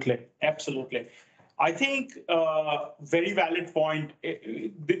it. Absolutely, absolutely. I think very valid point.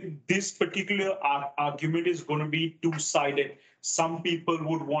 This particular argument is going to be two-sided. Some people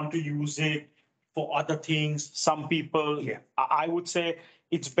would want to use it for other things. Some people, I would say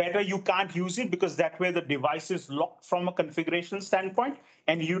it's better you can't use it because that way the device is locked from a configuration standpoint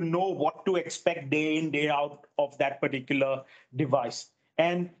and you know what to expect day in, day out of that particular device.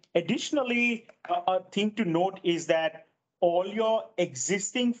 And additionally, a thing to note is that all your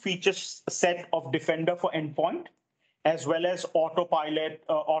existing feature set of Defender for Endpoint, as well as autopilot,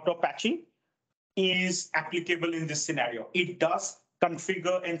 auto patching, is applicable in this scenario. It does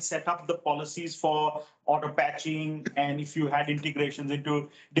configure and set up the policies for auto patching. And if you had integrations into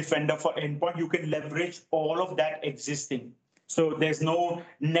Defender for Endpoint, you can leverage all of that existing. So there's no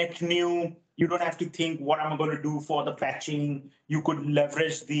net new. You don't have to think what am I going to do for the patching. You could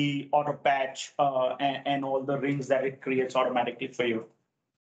leverage the auto patch and all the rings that it creates automatically for you.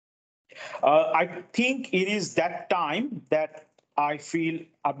 I think it is that time that I feel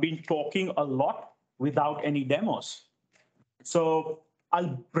I've been talking a lot without any demos. So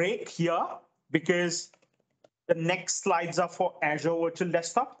I'll break here because the next slides are for Azure Virtual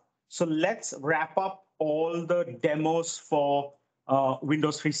Desktop. So let's wrap up all the demos for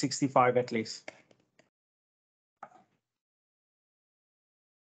Windows 365 at least.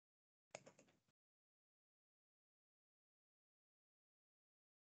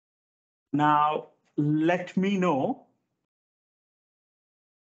 Now, let me know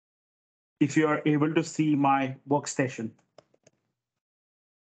if you are able to see my workstation.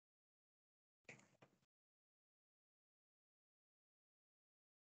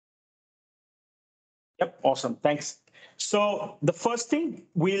 Yep, awesome, thanks. So the first thing,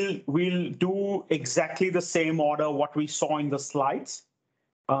 we'll do exactly the same order what we saw in the slides.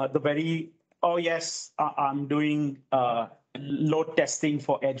 I'm doing load testing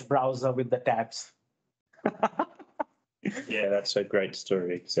for Edge browser with the tabs. Yeah, that's a great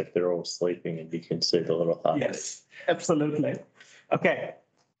story, except they're all sleeping and you can see the little heart. Yes, absolutely. Okay,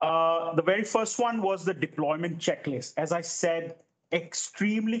 the very first one was the deployment checklist. As I said,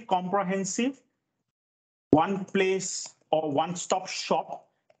 extremely comprehensive. One place or one-stop shop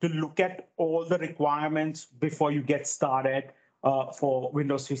to look at all the requirements before you get started for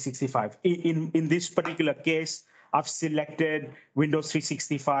Windows 365. In this particular case, I've selected Windows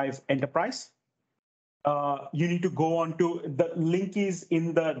 365 Enterprise. You need to go on to, the link is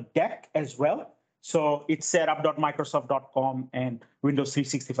in the deck as well. So it's setup.microsoft.com and Windows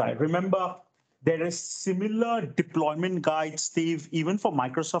 365. Remember, there is similar deployment guide, Steve, even for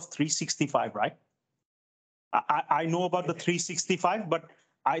Microsoft 365, right? I know about the 365, but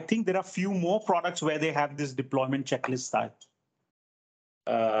I think there are a few more products where they have this deployment checklist style.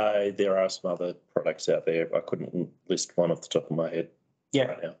 There are some other products out there. I couldn't list one off the top of my head. Yeah,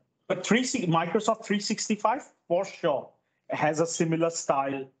 right now. But Microsoft 365 for sure has a similar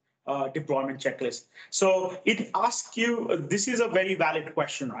style deployment checklist. So it asks you, this is a very valid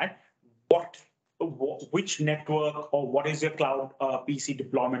question, right? Which network or what is your cloud PC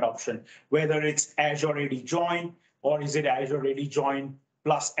deployment option? Whether it's Azure AD Join, or is it Azure AD Join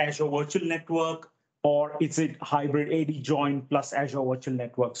plus Azure Virtual Network, or is it hybrid AD Join plus Azure Virtual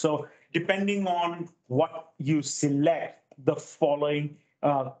Network? So depending on what you select, the following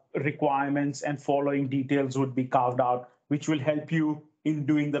requirements and following details would be carved out, which will help you in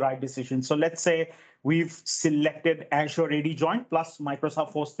doing the right decision. So let's say we've selected Azure AD Join plus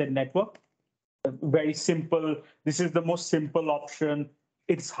Microsoft Hosted Network. Very simple. This is the most simple option.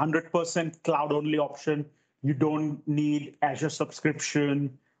 It's 100% cloud only option. You don't need Azure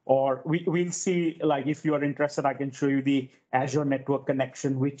subscription, or we'll see, like if you are interested, I can show you the Azure network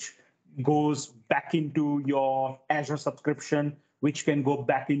connection, which goes back into your Azure subscription, which can go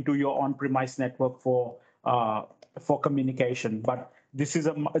back into your on-premise network for communication. But this is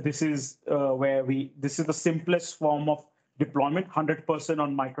the simplest form of deployment, 100%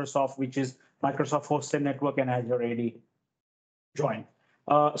 on Microsoft, which is Microsoft Hosted Network and Azure AD Join.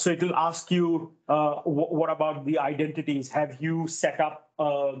 So it will ask you, what about the identities? Have you set up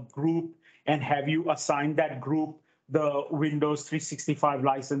a group and have you assigned that group the Windows 365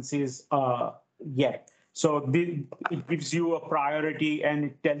 licenses yet? So it gives you a priority and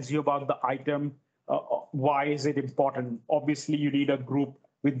it tells you about the item. Why is it important? Obviously, you need a group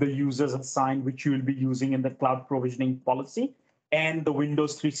with the users assigned, which you will be using in the cloud provisioning policy. And the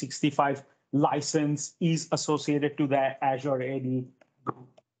Windows 365 license is associated to that Azure AD group.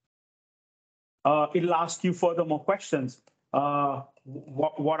 It'll ask you further more questions.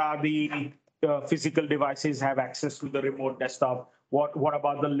 What are the physical devices have access to the remote desktop? What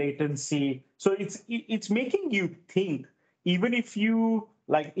about the latency? So it's making you think, even if you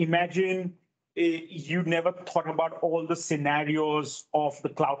like imagine you never thought about all the scenarios of the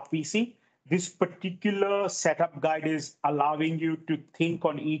cloud PC. This particular setup guide is allowing you to think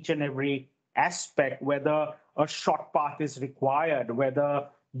on each and every aspect, whether a short path is required, whether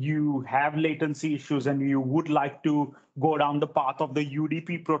you have latency issues and you would like to go down the path of the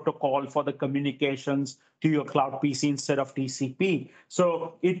UDP protocol for the communications to your cloud PC instead of TCP.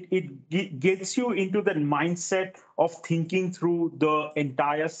 So it gets you into the mindset of thinking through the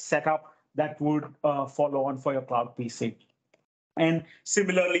entire setup that would follow on for your cloud PC. And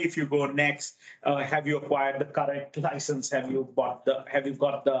similarly, if you go next, have you acquired the correct license? Have you got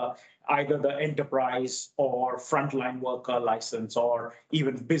the either the enterprise or frontline worker license, or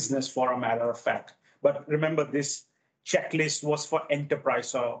even business for a matter of fact? But remember, this checklist was for enterprise,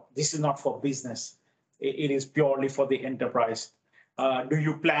 so this is not for business. It is purely for the enterprise. Do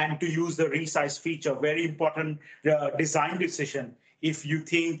you plan to use the resize feature? Very important design decision. If you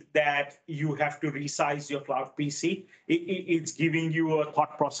think that you have to resize your cloud PC, it's giving you a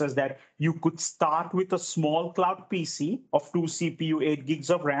thought process that you could start with a small cloud PC of 2 CPU, 8 gigs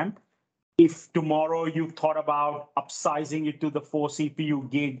of RAM. If tomorrow you thought about upsizing it to the 4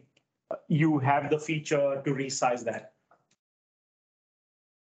 CPU gig, you have the feature to resize that.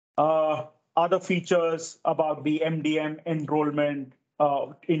 Other features about the MDM enrollment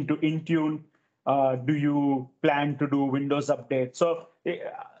into Intune. Do you plan to do Windows update? So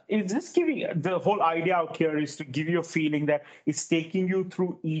it's just giving, the whole idea out here is to give you a feeling that it's taking you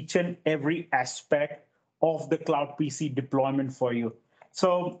through each and every aspect of the cloud PC deployment for you.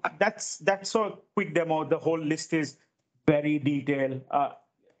 So that's a quick demo. The whole list is very detailed.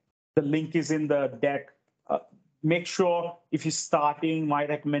 The link is in the deck. Make sure if you're starting, my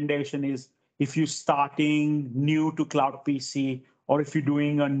recommendation is if you're starting new to cloud PC, or if you're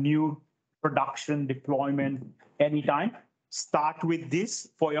doing a new production deployment anytime, start with this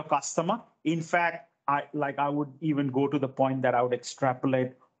for your customer. In fact, I would even go to the point that I would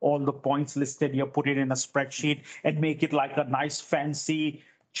extrapolate all the points listed here, put it in a spreadsheet and make it like a nice fancy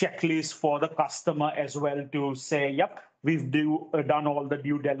checklist for the customer as well, to say, yep, we've done all the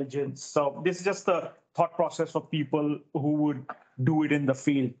due diligence. So this is just the thought process for people who would do it in the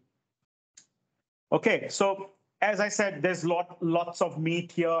field. Okay, so as I said, there's lots of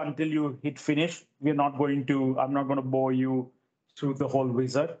meat here until you hit finish. I'm not going to bore you through the whole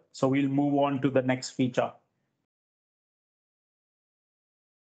wizard. So we'll move on to the next feature.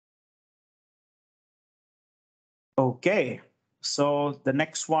 Okay, so the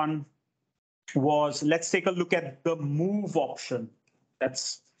next one was, let's take a look at the move option.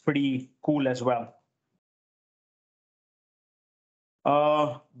 That's pretty cool as well.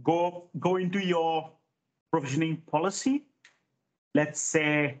 Go into your provisioning policy. Let's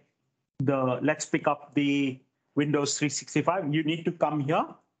pick up the Windows 365. You need to come here.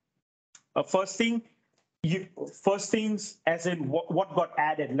 First things as in what got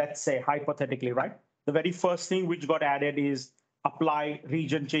added, let's say hypothetically, right? The very first thing which got added is apply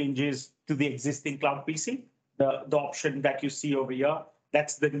region changes to the existing cloud PC. The option that you see over here,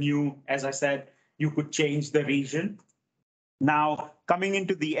 that's the new, as I said, you could change the region. Now, coming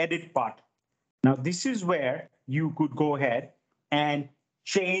into the edit part. Now, this is where you could go ahead and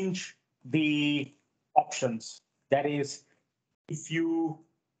change the options. That is, if you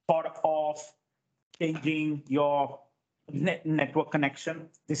thought of changing your network connection,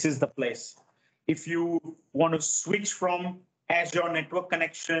 this is the place. If you want to switch from Azure network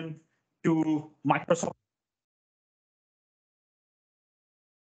connection to Microsoft,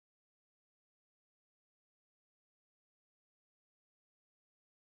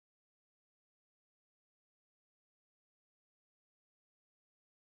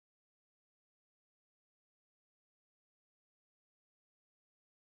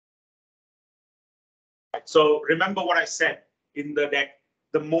 so remember what I said in the deck.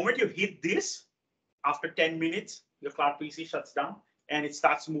 The moment you hit this, after 10 minutes, your cloud PC shuts down and it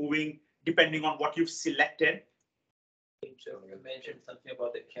starts moving depending on what you've selected. You mentioned something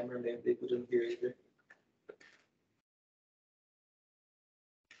about the camera name they couldn't hear either.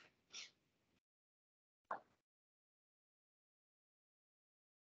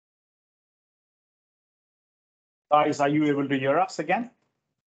 Guys, are you able to hear us again?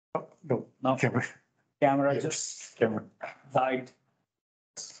 No. Camera just died.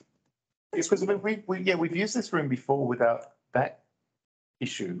 It's because we've used this room before without that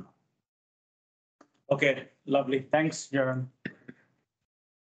issue. Okay, lovely. Thanks, Jaron.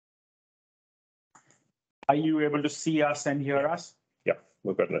 Are you able to see us and hear us? Yeah,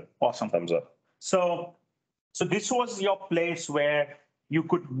 we've got it. Awesome. Thumbs up. So this was your place where you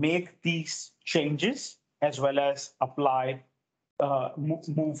could make these changes as well as apply,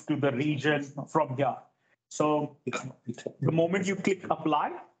 move to the region from here. So the moment you click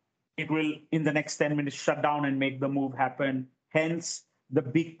apply, it will in the next 10 minutes shut down and make the move happen. Hence, the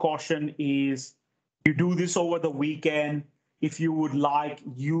big caution is you do this over the weekend. If you would like,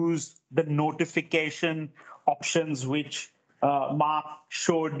 use the notification options which Mark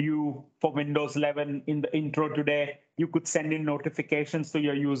showed you for Windows 11 in the intro today. You could send in notifications to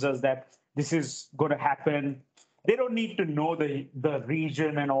your users that this is going to happen. They don't need to know the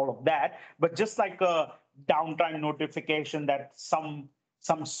region and all of that, but just like a downtime notification that some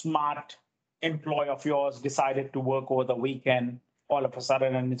smart employee of yours decided to work over the weekend all of a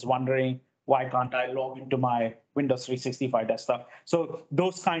sudden and is wondering, why can't I log into my Windows 365 desktop? So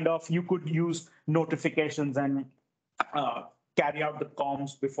those kind of, you could use notifications and carry out the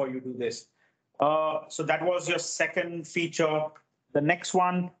comms before you do this. So that was your second feature. The next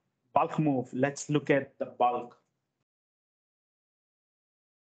one, bulk move. Let's look at the bulk.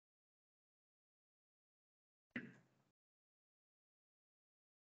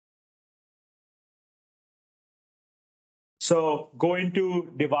 So go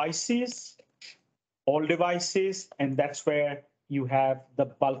into devices, all devices, and that's where you have the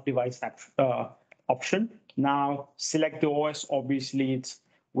bulk device option. Now select the OS, obviously it's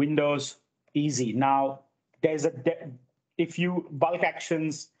Windows, easy. Now there's if you bulk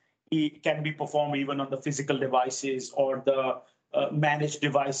actions, it can be performed even on the physical devices or the managed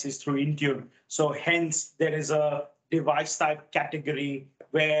devices through Intune. So hence there is a device type category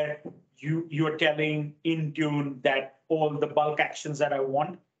where you're telling Intune that all the bulk actions that I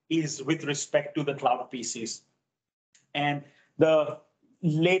want is with respect to the cloud PCs. And the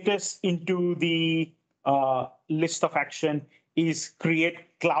latest into the list of action is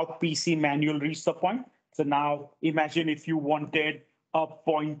create cloud PC manual restore point. So now imagine if you wanted a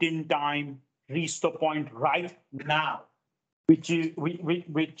point in time restore point right now, which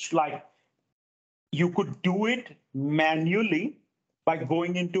like you could do it manually by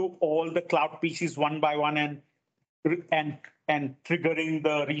going into all the cloud PCs one by one and triggering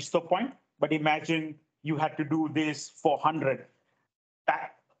the restore point. But imagine you had to do this for 100.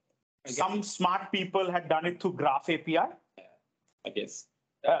 Some smart people had done it through Graph API. I guess.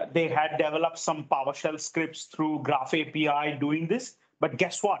 They had developed some PowerShell scripts through Graph API doing this. But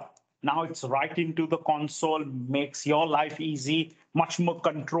guess what? Now it's right into the console, makes your life easy, much more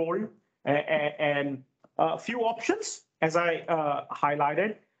controlled, and a few options. As I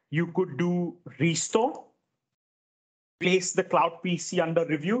highlighted, you could do restore, place the cloud PC under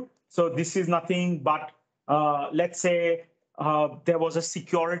review. So this is nothing but, let's say there was a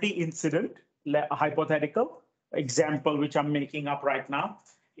security incident, hypothetical example, which I'm making up right now.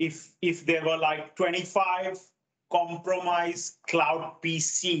 If there were like 25 compromised cloud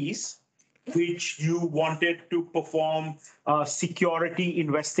PCs, which you wanted to perform security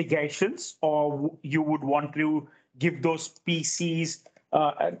investigations, or you would want to give those PCs,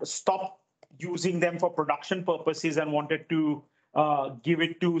 stop using them for production purposes and wanted to give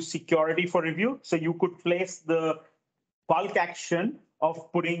it to security for review. So you could place the bulk action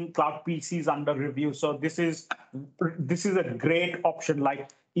of putting cloud PCs under review. So this is a great option. Like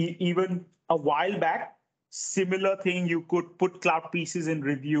even a while back, similar thing, you could put cloud PCs in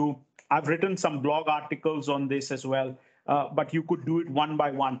review. I've written some blog articles on this as well, but you could do it one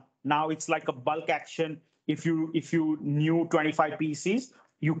by one. Now it's like a bulk action. If you knew 25 PCs,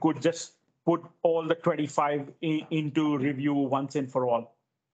 you could just put all the 25 into review once and for all.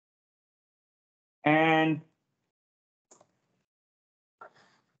 And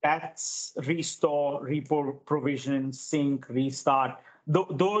that's restore, repo provision, sync, restart.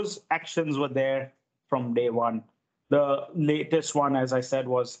 Those actions were there from day one. The latest one, as I said,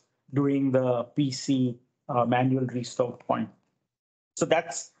 was doing the PC manual restore point. So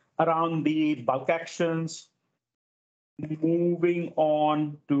that's around the bulk actions. Moving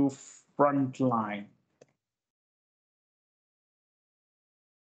on to frontline.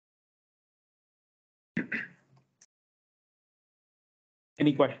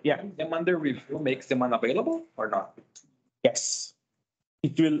 Any question? Yeah. Them under review makes them unavailable or not? Yes.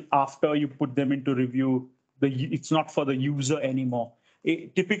 It will, after you put them into review, it's not for the user anymore.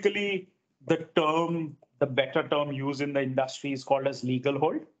 Typically, the better term used in the industry is called as legal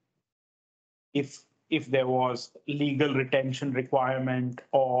hold. If there was legal retention requirement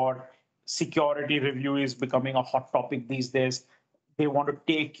or security review is becoming a hot topic these days, they want to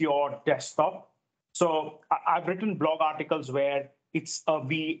take your desktop. So I've written blog articles where it's a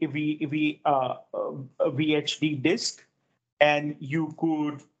VHD disk, and you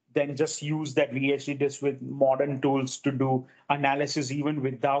could then just use that VHD disk with modern tools to do analysis even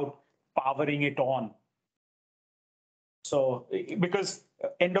without powering it on. So because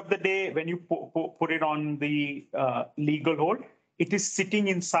end of the day, when you put it on the legal hold, it is sitting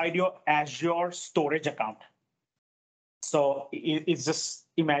inside your Azure storage account. So it's just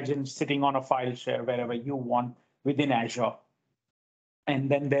imagine sitting on a file share wherever you want within Azure. And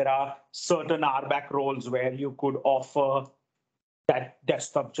then there are certain RBAC roles where you could offer that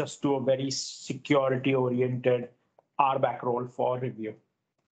desktop just to a very security oriented RBAC role for review.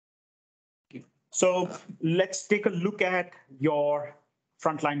 So let's take a look at your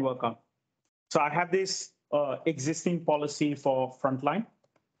frontline worker. So I have this existing policy for frontline.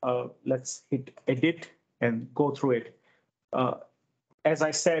 Let's hit edit and go through it. As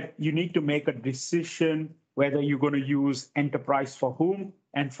I said, you need to make a decision whether you're going to use enterprise for whom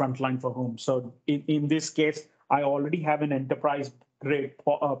and frontline for whom. So in this case, I already have an enterprise grade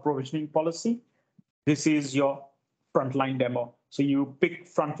provisioning policy. This is your frontline demo. So you pick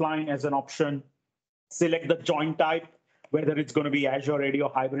frontline as an option, select the join type, whether it's going to be Azure AD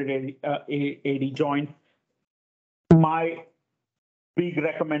or hybrid AD join. My big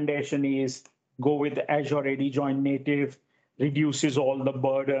recommendation is go with the Azure AD join native, reduces all the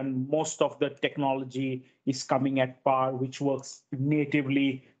burden. Most of the technology is coming at par, which works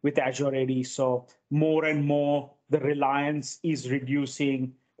natively with Azure AD. So more and more, the reliance is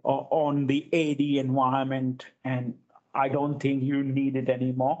reducing on the AD environment, and I don't think you need it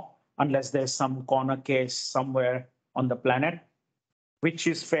anymore unless there's some corner case somewhere on the planet, which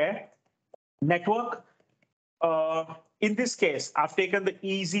is fair. Network, in this case, I've taken the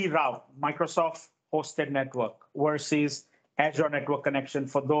easy route, Microsoft hosted network versus Azure network connection.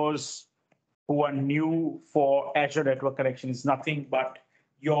 For those who are new, for Azure network connection is nothing but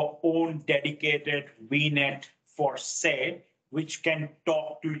your own dedicated VNet for say, which can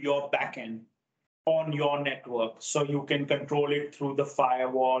talk to your backend on your network. So you can control it through the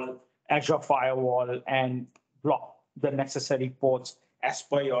firewall, Azure firewall, and block the necessary ports as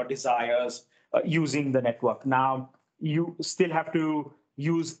per your desires using the network. Now, you still have to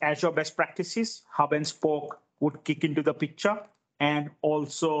use Azure best practices. Hub and spoke would kick into the picture, and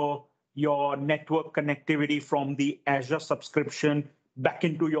also your network connectivity from the Azure subscription back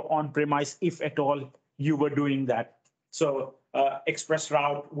into your on-premise, if at all you were doing that. So express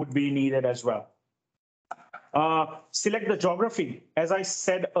route would be needed as well. Select the geography. As I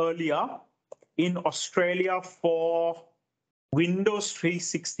said earlier, in Australia for Windows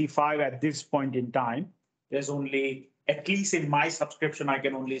 365 at this point in time, there's only, at least in my subscription, I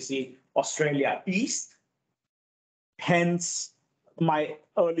can only see Australia East. Hence, my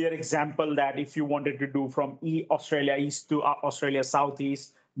earlier example that if you wanted to do from Australia East to Australia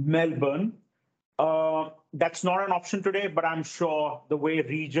Southeast, Melbourne, that's not an option today, but I'm sure the way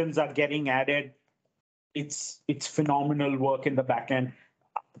regions are getting added, it's phenomenal work in the back end.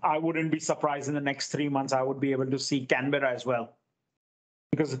 I wouldn't be surprised in the next 3 months, I would be able to see Canberra as well.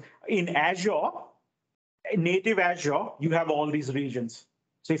 Because in Azure, native Azure, you have all these regions.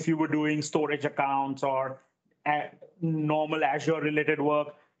 So if you were doing storage accounts or normal Azure related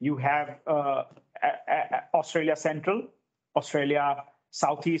work, you have Australia Central, Australia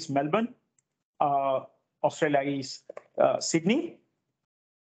Southeast, Melbourne, Australia East, Sydney.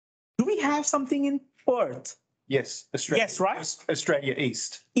 Do we have something in Perth? Yes, Australia. Yes, right? Australia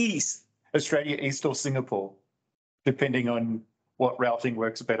East. East. Australia East or Singapore, depending on what routing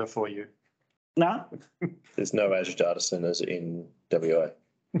works better for you. No? There's no Azure data centers in WA.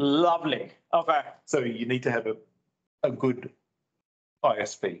 Lovely. Okay. So you need to have a good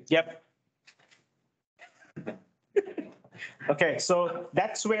ISP. Yep. Okay, so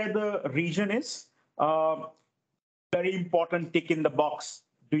that's where the region is. Very important tick in the box.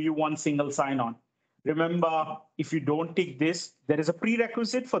 Do you want single sign-on? Remember, if you don't tick this, there is a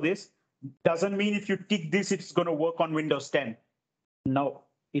prerequisite for this. Doesn't mean if you tick this, it's going to work on Windows 10. No,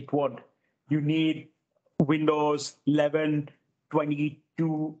 it won't. You need Windows 11,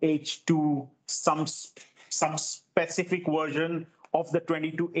 22, H2, some specific version of the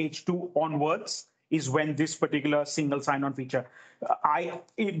 22H2 onwards is when this particular single sign-on feature.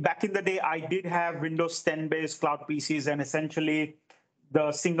 Back in the day, I did have Windows 10 based cloud PCs, and essentially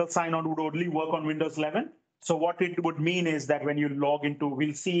the single sign-on would only work on Windows 11. So what it would mean is that when you log into,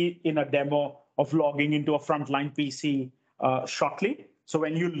 we'll see in a demo of logging into a frontline PC shortly. So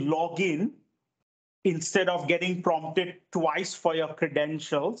when you log in, instead of getting prompted twice for your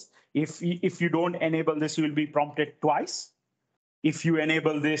credentials, if you don't enable this, you will be prompted twice. If you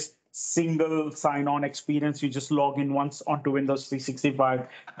enable this single sign-on experience, you just log in once onto Windows 365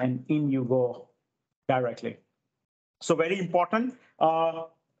 and in you go directly. So very important. I've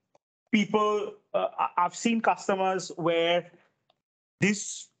seen customers where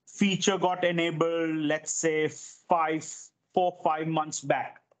this feature got enabled, let's say 4 or 5 months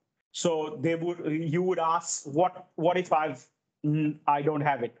back. So you would ask, what if I don't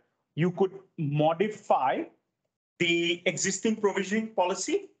have it? You could modify the existing provisioning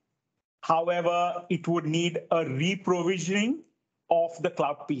policy. However, it would need a reprovisioning of the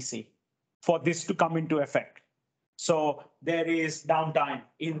cloud PC for this to come into effect. So there is downtime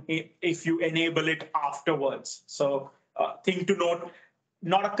if you enable it afterwards. So thing to note,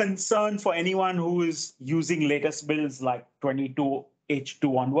 not a concern for anyone who is using latest builds like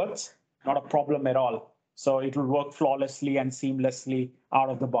 22H2 onwards, not a problem at all. So it will work flawlessly and seamlessly out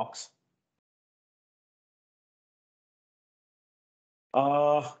of the box.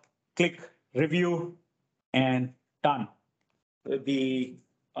 Click review and done. The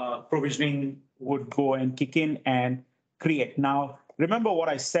provisioning would go and kick in and create. Now, remember what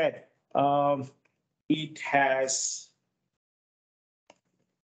I said. It has.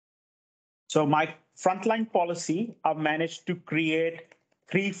 So my frontline policy, I've managed to create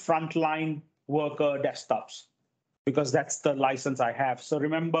 3 frontline worker desktops because that's the license I have. So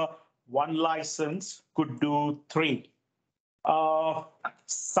remember, 1 license could do 3.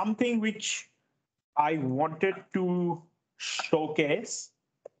 Something which I wanted to showcase,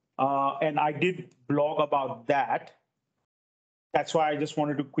 and I did blog about that. That's why I just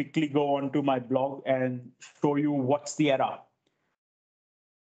wanted to quickly go onto my blog and show you what's the error,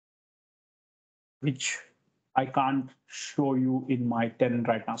 which I can't show you in my tenant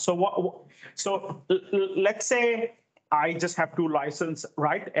right now. So let's say I just have 2 license,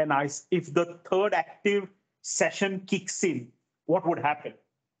 right? And if the 3rd active session kicks in, what would happen,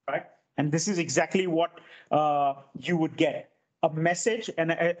 right? And this is exactly what you would get. A message,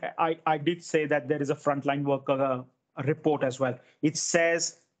 and I did say that there is a frontline worker report as well. It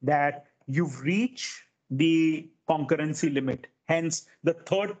says that you've reached the concurrency limit. Hence, the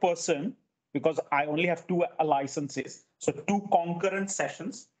 3rd person, because I only have 2 licenses, so 2 concurrent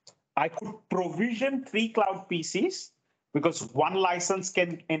sessions, I could provision 3 cloud PCs because 1 license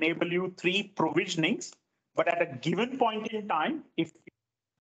can enable you 3 provisionings. But at a given point in time, if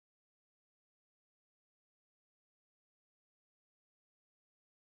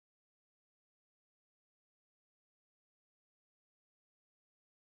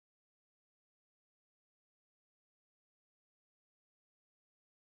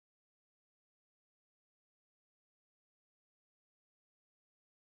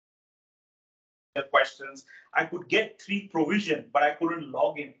the questions. I could get 3 provision, but I couldn't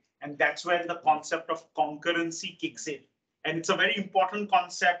log in. And that's where the concept of concurrency kicks in. And it's a very important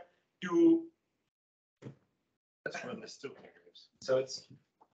concept to. That's when they're still areas. So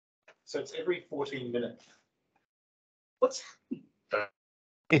it's every 14 minutes. What's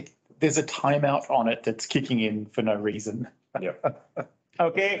there's a timeout on it that's kicking in for no reason. Yeah.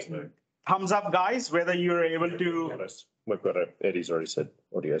 Okay, thumbs up, guys, whether you're able to. We've got Eddie's already said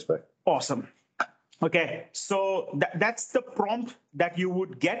audio's back. Awesome. Okay, so that's the prompt that you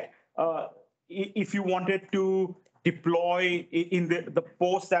would get if you wanted to deploy in the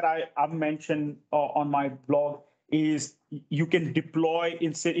post that I've mentioned on my blog is you can deploy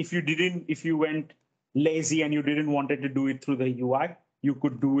instead if you went lazy and you didn't wanted to do it through the UI, you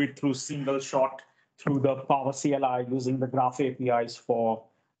could do it through single shot through the Power CLI using the Graph APIs for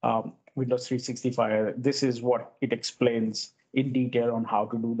Windows 365. This is what it explains in detail on how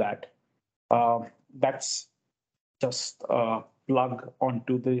to do that. That's just a plug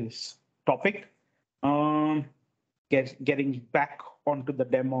onto this topic. Getting back onto the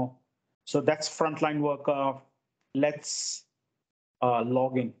demo. So that's frontline worker. Let's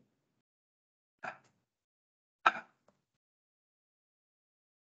log in.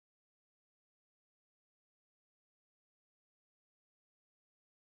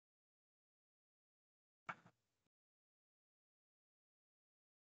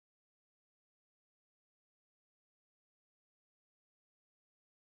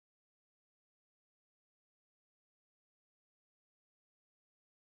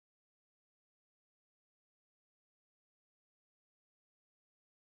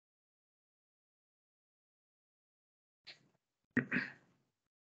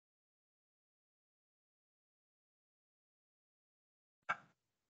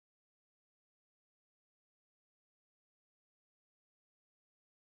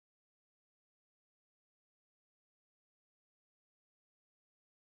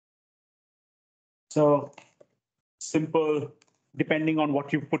 So simple, depending on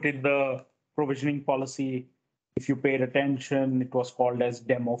what you put in the provisioning policy, if you paid attention, it was called as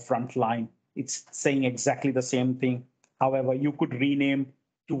demo frontline. It's saying exactly the same thing. However, you could rename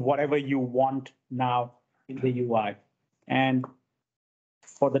to whatever you want now in the UI. And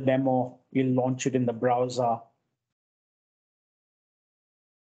for the demo, we'll launch it in the browser.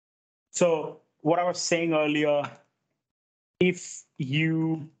 So what I was saying earlier, if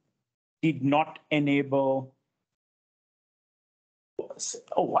you did not enable,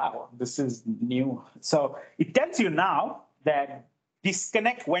 oh wow, this is new. So it tells you now that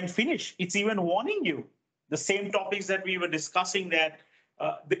disconnect when finished. It's even warning you. The same topics that we were discussing, that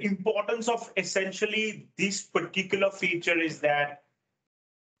the importance of essentially this particular feature is that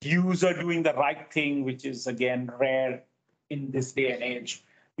user doing the right thing, which is again rare in this day and age,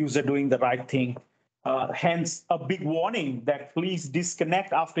 user doing the right thing. Hence a big warning that please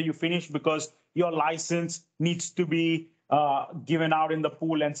disconnect after you finish because your license needs to be given out in the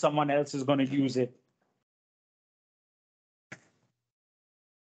pool and someone else is going to use it.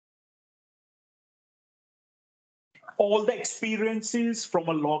 All the experiences from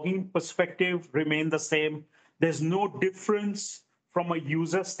a logging perspective remain the same. There's no difference from a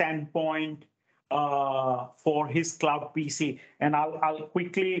user standpoint for his cloud PC. And I'll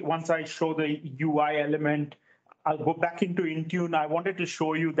quickly, once I show the UI element, I'll go back into Intune. I wanted to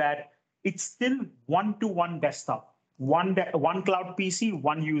show you that it's still one-to-one desktop, one cloud PC,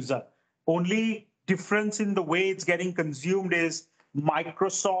 one user. Only difference in the way it's getting consumed is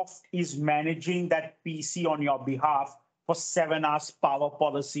Microsoft is managing that PC on your behalf for 7 hours power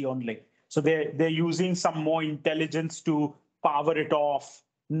policy only. So they're using some more intelligence to power it off,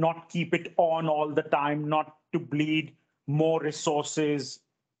 not keep it on all the time, not to bleed more resources,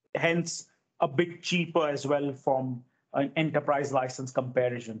 hence a bit cheaper as well from an enterprise license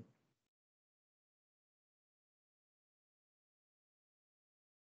comparison.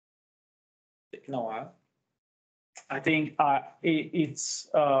 No, I think it's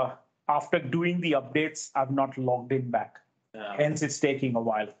after doing the updates, I've not logged in back. Hence, it's taking a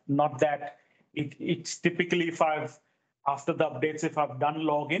while. Not that it's typically if after the updates, if I've done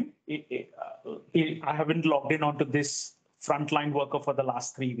login, I haven't logged in onto this frontline worker for the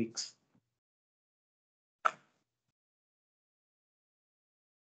last 3 weeks.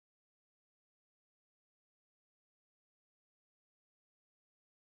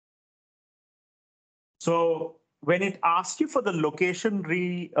 So when it asks you for the location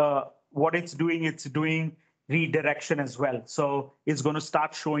what it's doing redirection as well. So it's going to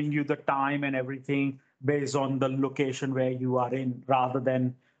start showing you the time and everything based on the location where you are in rather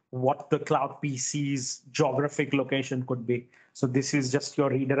than what the cloud PC's geographic location could be. So this is just your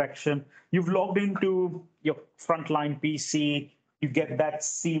redirection. You've logged into your frontline PC. You get that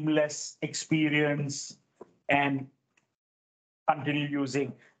seamless experience and continue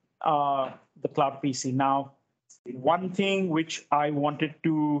using the cloud PC. Now, one thing which I wanted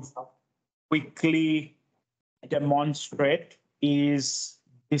to quickly demonstrate is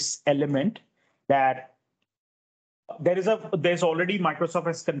this element that there's already Microsoft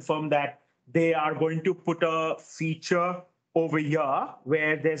has confirmed that they are going to put a feature over here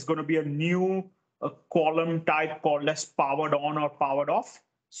where there's going to be a new column type called as powered on or powered off.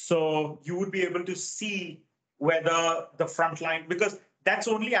 So you would be able to see whether the frontline, because that's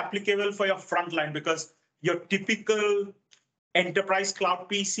only applicable for your frontline, because your typical enterprise cloud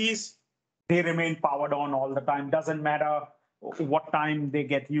PCs, they remain powered on all the time. Doesn't matter what time they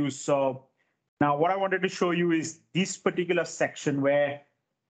get used. So now what I wanted to show you is this particular section where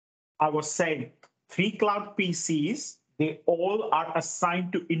I was saying 3 cloud PCs, they all are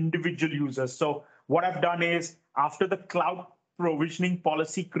assigned to individual users. So what I've done is after the cloud provisioning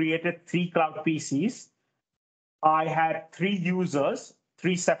policy created 3 cloud PCs, I had 3 users,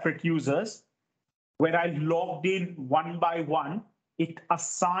 3 separate users, where I logged in one by one. It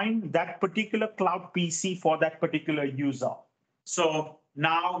assigned that particular cloud PC for that particular user. So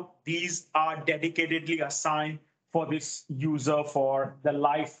now these are dedicatedly assigned for this user for the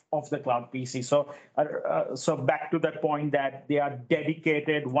life of the cloud PC. So back to that point that they are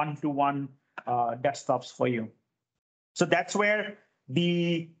dedicated one-to-one desktops for you. So that's where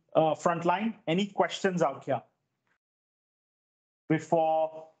the frontline. Any questions out here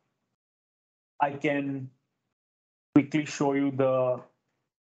before I can quickly show you the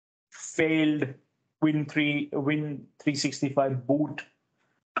failed Win365 boot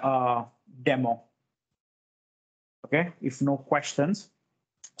demo? Okay, if no questions.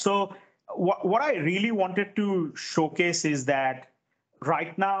 So what I really wanted to showcase is that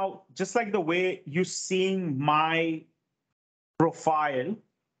right now, just like the way you're seeing my profile,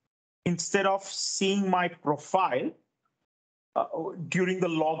 instead of seeing my profile during the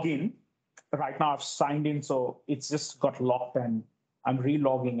login, right now I've signed in, so it's just got locked and I'm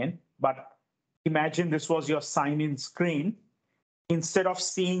re-logging in. But imagine this was your sign-in screen. Instead of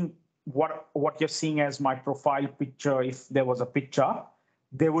seeing what you're seeing as my profile picture, if there was a picture,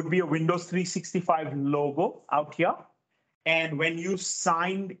 there would be a Windows 365 logo out here. And when you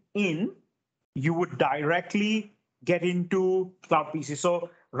signed in, you would directly get into Cloud PC. So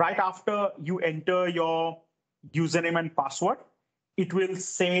right after you enter your username and password, it will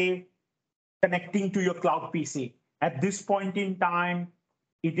say connecting to your Cloud PC. At this point in time,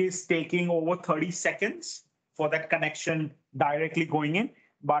 it is taking over 30 seconds for that connection directly going in.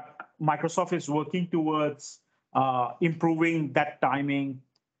 But Microsoft is working towards improving that timing.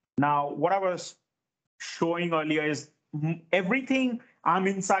 Now, what I was showing earlier is everything. I'm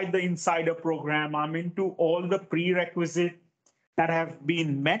inside the insider program. I'm into all the prerequisites that have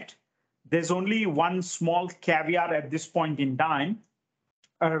been met. There's only one small caveat at this point in time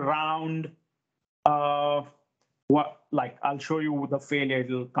around like I'll show you the failure.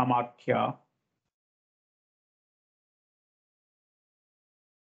 It'll come out here.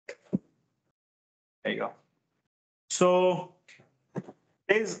 There you go. So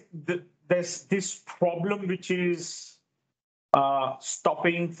there's this problem which is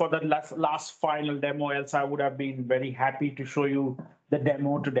stopping for the last final demo. Else I would have been very happy to show you the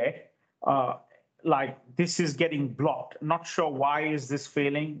demo today. Like this is getting blocked. Not sure why is this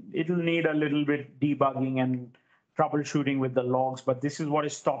failing. It'll need a little bit debugging and troubleshooting with the logs, but this is what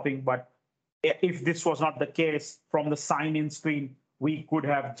is stopping. But if this was not the case, from the sign-in screen, we could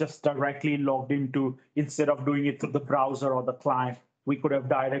have just directly logged into, instead of doing it through the browser or the client, we could have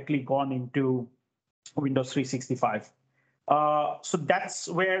directly gone into Windows 365. So that's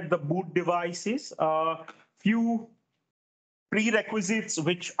where the boot device is. Few prerequisites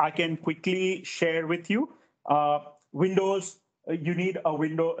which I can quickly share with you. Windows, you need a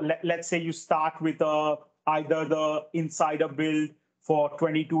window. Let's say you start with either the insider build for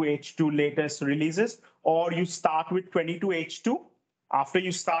 22H2 latest releases, or you start with 22H2. After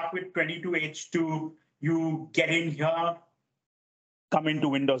you start with 22H2, you get in here, come into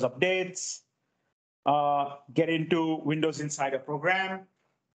Windows updates, get into Windows Insider program.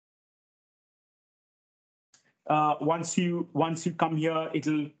 Once you come here,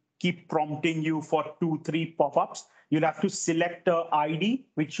 it'll keep prompting you for 2-3 pop-ups. You'll have to select the ID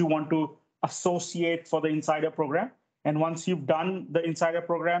which you want to associate for the Insider program. And once you've done the Insider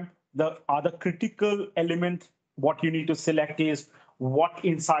program, the other critical element, what you need to select is what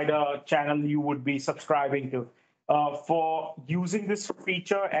Insider channel you would be subscribing to. For using this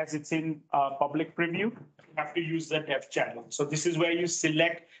feature as it's in public preview, have to use the dev channel. So this is where you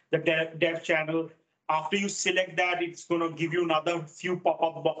select the dev channel. After you select that, it's going to give you another few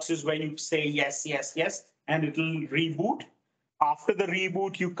pop-up boxes where you say yes, yes, yes, and it'll reboot. After the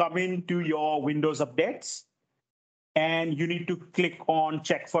reboot, you come into your Windows updates and you need to click on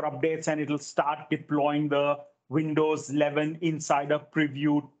check for updates and it'll start deploying the Windows 11 Insider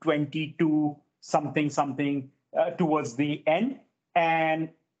Preview 22 something towards the end. And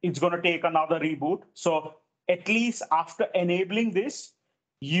it's going to take another reboot. So at least after enabling this,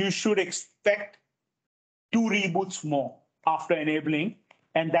 you should expect 2 reboots more after enabling.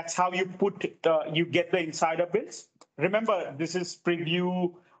 And that's how you you get the insider builds. Remember, this is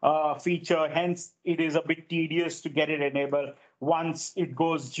preview feature, hence it is a bit tedious to get it enabled. Once it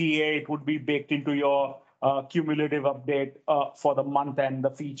goes GA, it would be baked into your cumulative update for the month, and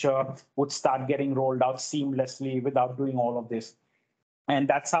the feature would start getting rolled out seamlessly without doing all of this. And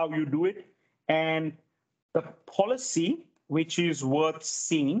that's how you do it. And the policy, which is worth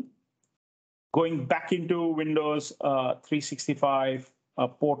seeing, going back into Windows 365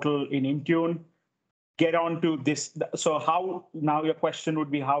 portal in Intune, get onto this. So how, now your question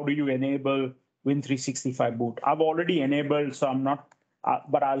would be, how do you enable Win365 boot? I've already enabled, so I'm not,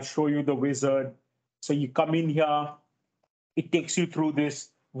 but I'll show you the wizard. So you come in here, it takes you through this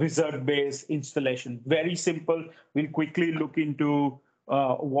wizard-based installation. Very simple. We'll quickly look into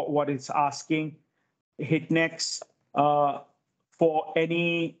what it's asking. Hit next. For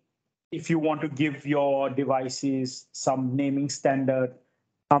any, if you want to give your devices some naming standard,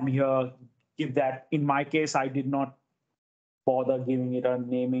 come here, give that. In my case, I did not bother giving it a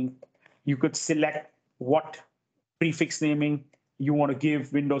naming. You could select what prefix naming you want to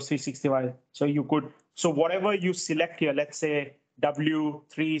give Windows 365. So you could, so whatever you select here, let's say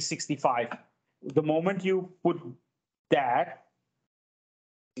W365, the moment you put that,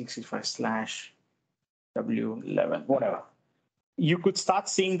 65/W11, whatever, you could start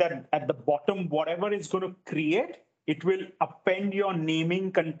seeing that at the bottom, whatever it's going to create, it will append your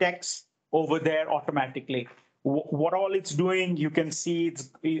naming context over there automatically. What all it's doing, you can see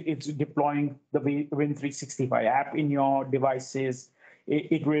it's deploying the Win365 app in your devices.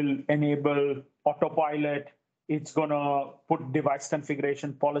 It will enable autopilot. It's going to put device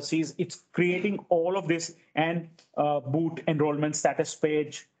configuration policies. It's creating all of this, and boot enrollment status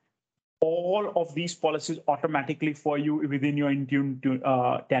page, all of these policies automatically for you within your Intune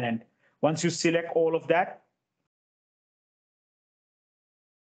tenant. Once you select all of that,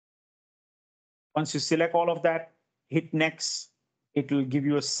 hit next. It will give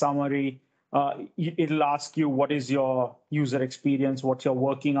you a summary. It'll ask you what is your user experience, what's your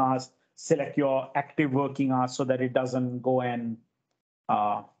working hours. Select your active working hours so that it doesn't go and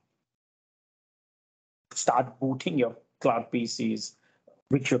start booting your cloud PCs,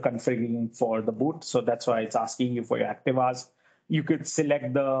 which you're configuring for the boot. So that's why it's asking you for your active hours. You could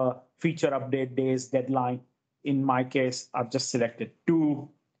select the feature update days deadline. In my case, I've just selected 2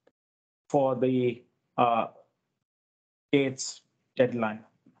 for the dates deadline.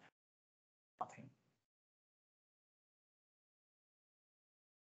 Nothing.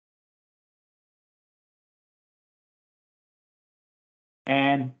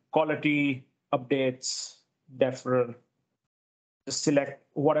 And quality updates, deferral. Just select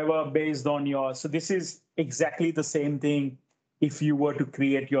whatever based on your, so this is exactly the same thing if you were to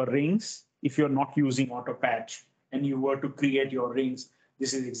create your rings. If you're not using AutoPatch and you were to create your rings,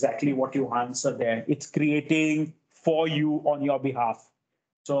 this is exactly what you answer there. It's creating for you on your behalf.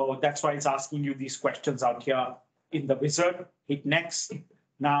 So that's why it's asking you these questions out here in the wizard. Hit next.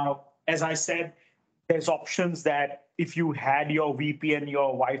 Now, as I said, there's options that if you had your VPN,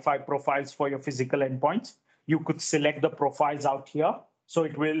 your Wi-Fi profiles for your physical endpoints, you could select the profiles out here. So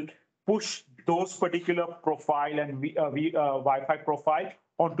it will push those particular profile and Wi-Fi profile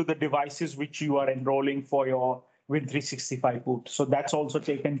onto the devices which you are enrolling for your Win365 boot. So that's also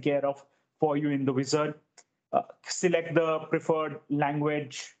taken care of for you in the wizard. Select the preferred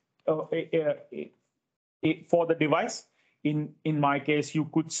language for the device. In my case, you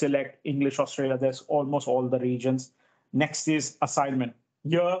could select English Australia. There's almost all the regions. Next is assignment.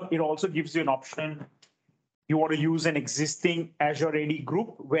 Here, it also gives you an option. You want to use an existing Azure AD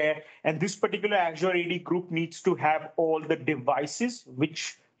group and this particular Azure AD group needs to have all the devices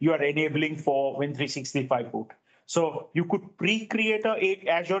which you are enabling for Win365 boot. So you could pre-create a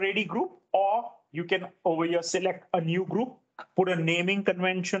Azure AD group, or you can over here select a new group, put a naming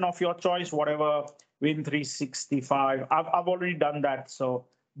convention of your choice, whatever, Win365. I've already done that. So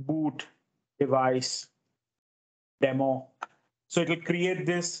boot device demo. So it'll create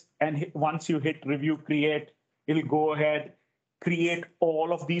this, and once you hit review create, it'll go ahead, create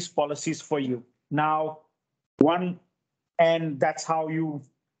all of these policies for you. Now, And that's how you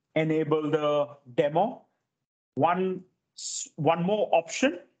enable the demo. One more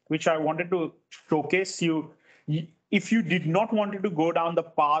option, which I wanted to showcase you. If you did not want to go down the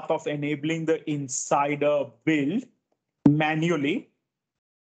path of enabling the insider build manually,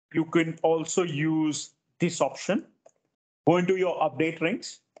 you can also use this option. Go into your update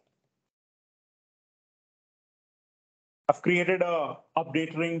rings. I've created a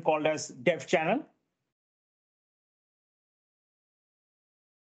update ring called as dev channel.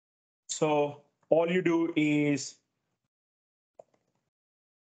 So all you do is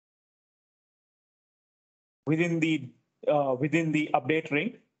within the update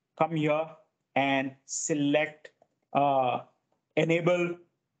ring, come here and select enable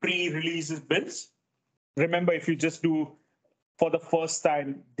pre-releases builds. Remember, if you just do for the first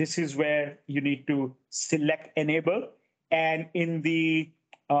time, this is where you need to select enable, and in the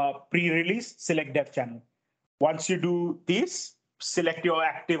pre-release, select dev channel. Once you do this, select your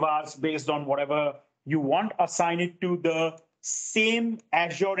active hours based on whatever you want, assign it to the same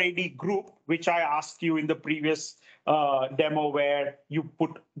Azure AD group, which I asked you in the previous demo, where you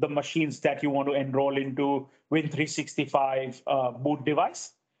put the machines that you want to enroll into Win365 boot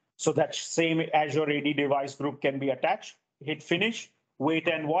device. So that same Azure AD device group can be attached. Hit finish, wait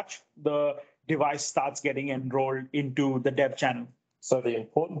and watch. The device starts getting enrolled into the dev channel. So the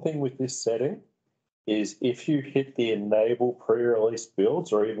important thing with this setting is if you hit the enable pre-release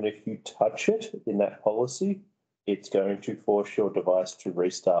builds, or even if you touch it in that policy, it's going to force your device to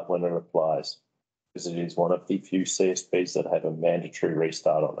restart when it applies, because it is one of the few CSPs that have a mandatory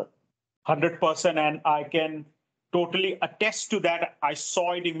restart on it. 100%, and I can totally attest to that. I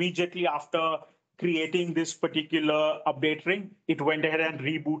saw it immediately after creating this particular update ring. It went ahead and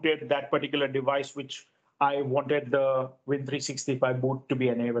rebooted that particular device, which I wanted the Win365 boot to be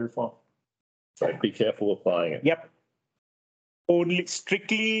enabled for. So be careful applying it. Yep. Only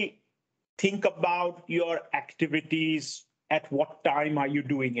strictly think about your activities. At what time are you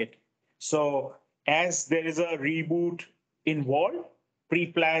doing it? So as there is a reboot involved,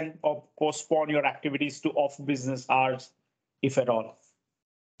 pre-plan or postpone your activities to off business hours, if at all.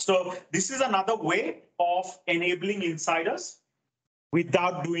 So this is another way of enabling insiders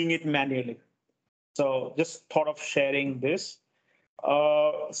without doing it manually. So just thought of sharing this.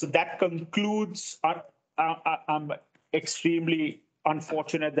 So that concludes. I'm extremely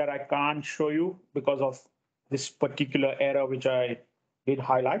unfortunate that I can't show you because of this particular error, which I did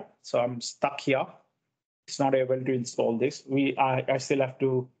highlight. So I'm stuck here. It's not able to install this. I still have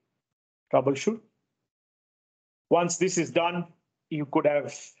to troubleshoot. Once this is done,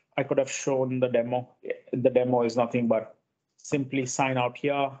 I could have shown the demo. The demo is nothing but simply sign out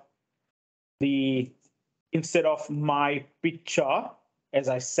here. Instead of my picture, as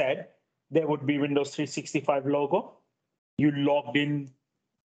I said, there would be Windows 365 logo. You logged in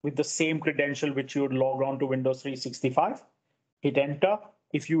with the same credential which you would log on to Windows 365. Hit enter.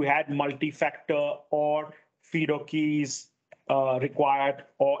 If you had multi-factor or FIDO keys required,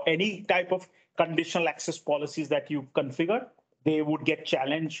 or any type of conditional access policies that you configured, they would get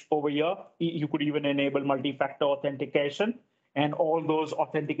challenged over here. You could even enable multi-factor authentication, and all those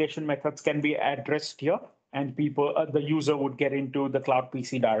authentication methods can be addressed here, and the user would get into the cloud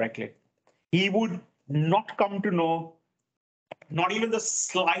PC directly. He would not come to know, not even the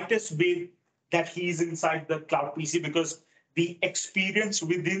slightest bit, that he's inside the cloud PC, because the experience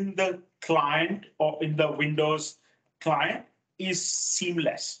within the client or in the Windows client is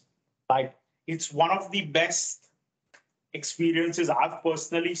seamless. Like, it's one of the best experiences I've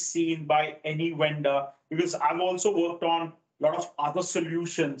personally seen by any vendor, because I've also worked on a lot of other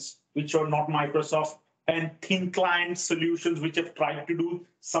solutions which are not Microsoft, and thin client solutions which have tried to do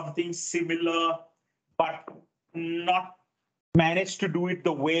something similar, but not managed to do it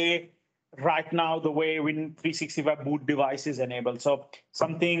the way right now, the way Win365 boot device is enabled. So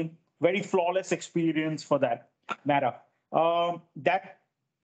something very flawless experience for that matter. That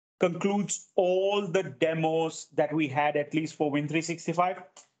concludes all the demos that we had, at least for Win365.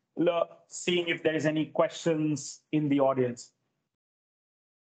 Seeing if there is any questions in the audience.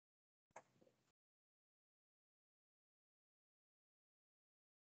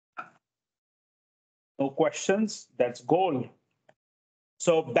 No questions, that's gold.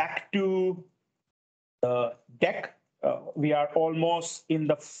 So back to the deck. We are almost in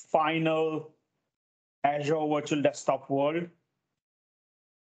the final Azure Virtual Desktop world.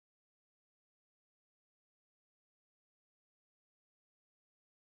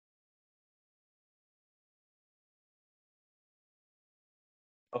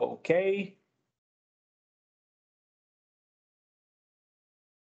 Okay.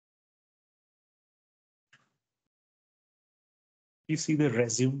 you see the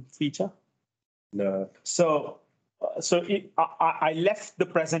resume feature? No. So I left the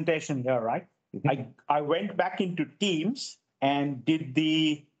presentation here, right? I went back into Teams and did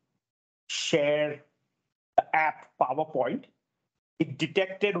the share app PowerPoint. It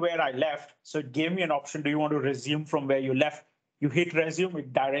detected where I left, so it gave me an option. Do you want to resume from where you left? You hit resume,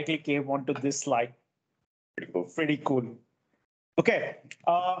 it directly came onto this slide. Pretty cool. Okay.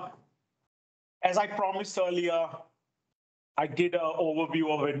 As I promised earlier, I did an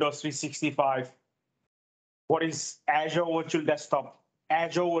overview of Windows 365. What is Azure Virtual Desktop?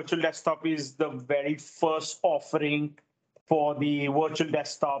 Azure Virtual Desktop is the very first offering for the virtual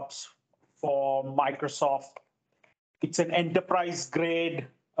desktops for Microsoft. It's an enterprise grade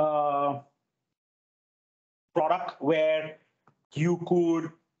product where you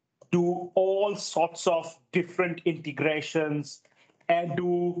could do all sorts of different integrations and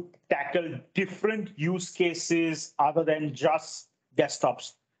tackle different use cases other than just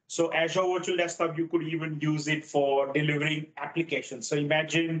desktops. So Azure Virtual Desktop, you could even use it for delivering applications. So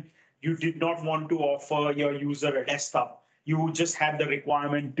imagine you did not want to offer your user a desktop. You just had the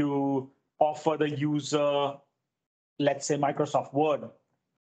requirement to offer the user, let's say, Microsoft Word.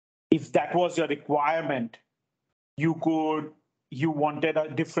 If that was your requirement, you wanted a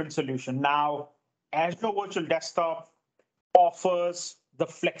different solution. Now, Azure Virtual Desktop offers the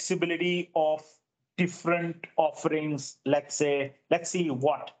flexibility of different offerings. Let's see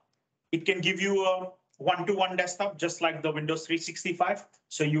what. It can give you a one-to-one desktop, just like the Windows 365.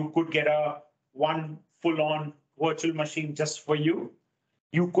 So you could get one full-on virtual machine just for you.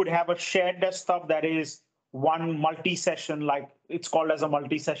 You could have a shared desktop that is one multi-session, like it's called as a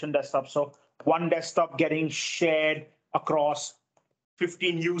multi-session desktop. So one desktop getting shared across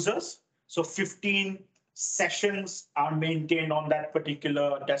 15 users. So 15 sessions are maintained on that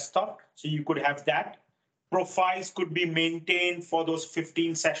particular desktop. So you could have that. Profiles could be maintained for those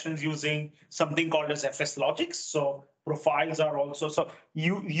 15 sessions using something called as FS Logics. So profiles are also, so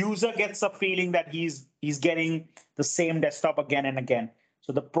user gets a feeling that he's getting the same desktop again and again.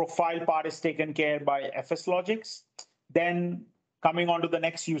 So the profile part is taken care by FS Logics. Then coming on to the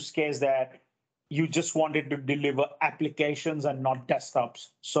next use case that you just wanted to deliver applications and not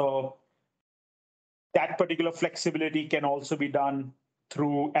desktops. So that particular flexibility can also be done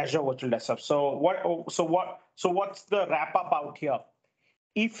through Azure Virtual Desktop. So what's the wrap up out here?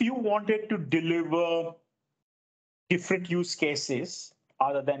 If you wanted to deliver different use cases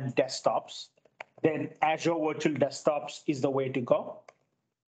other than desktops, then Azure Virtual Desktops is the way to go.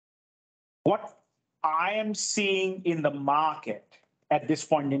 What I am seeing in the market at this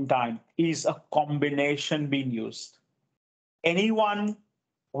point in time is a combination being used. Anyone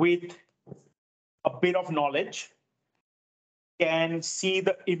with a bit of knowledge can see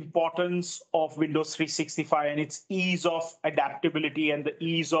the importance of Windows 365 and its ease of adaptability and the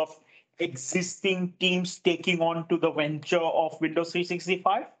ease of existing teams taking on to the venture of Windows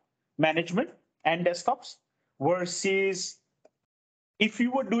 365 management and desktops, versus if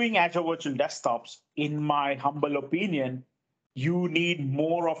you were doing Azure Virtual Desktops, in my humble opinion, you need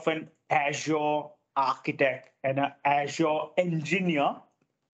more of an Azure architect and an Azure engineer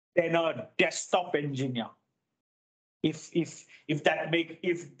than a desktop engineer. If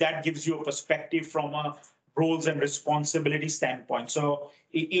that gives you a perspective from a roles and responsibility standpoint. So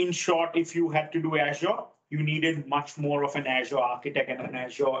in short, if you had to do Azure, you needed much more of an Azure architect and an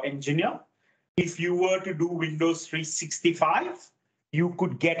Azure engineer. If you were to do Windows 365, you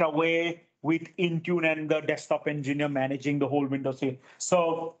could get away with Intune and the desktop engineer managing the whole Windows 3.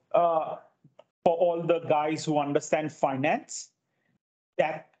 So for all the guys who understand finance,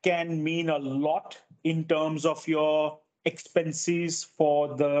 that can mean a lot in terms of your expenses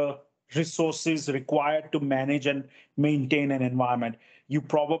for the resources required to manage and maintain an environment. You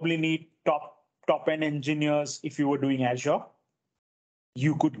probably need top-end engineers if you were doing Azure.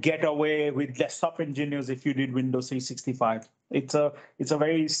 You could get away with desktop engineers if you did Windows 365. It's a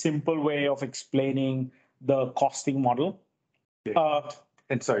very simple way of explaining the costing model.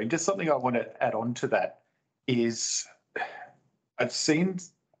 And sorry, just something I want to add on to that is I've seen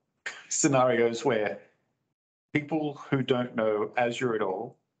scenarios where people who don't know Azure at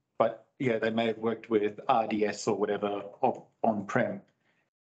all, but yeah, they may have worked with RDS or whatever on-prem,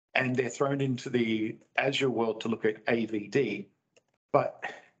 and they're thrown into the Azure world to look at AVD, but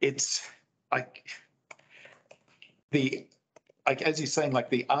it's like as you're saying, like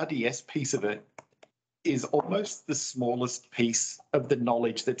the RDS piece of it is almost the smallest piece of the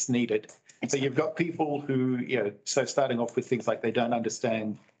knowledge that's needed. So you've got people who, so starting off with things like they don't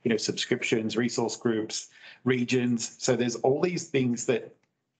understand, subscriptions, resource groups, regions. So there's all these things that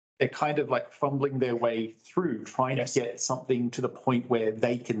they're kind of like fumbling their way through trying to get something to the point where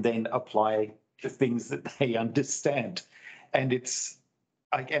they can then apply the things that they understand. And it's,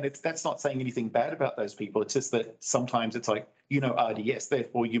 again, that's not saying anything bad about those people. It's just that sometimes it's like, you know, RDS,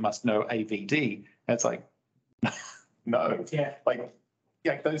 therefore you must know AVD. And it's like, no, Yeah. like,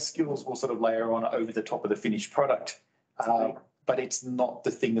 yeah, those skills will sort of layer on over the top of the finished product. But it's not the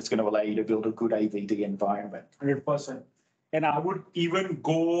thing that's going to allow you to build a good AVD environment. 100%. And I would even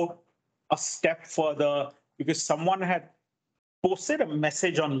go a step further because someone had posted a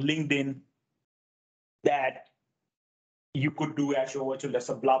message on LinkedIn that you could do Azure Virtual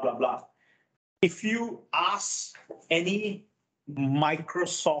Desktop, blah, blah, blah. If you ask any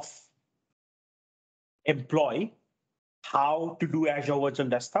Microsoft employee how to do Azure Virtual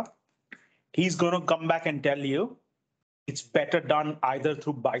Desktop, he's going to come back and tell you it's better done either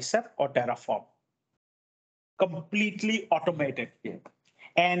through Bicep or Terraform. Completely automated. Yeah.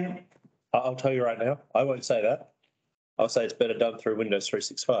 And I'll tell you right now, I won't say that. I'll say it's better done through Windows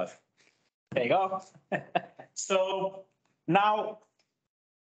 365. there you go. So now,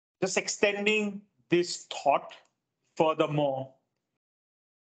 just extending this thought furthermore,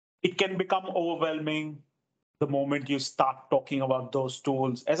 it can become overwhelming the moment you start talking about those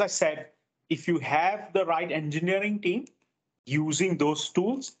tools. As I said, if you have the right engineering team using those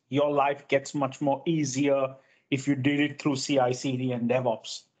tools, your life gets much more easier if you did it through CI/CD and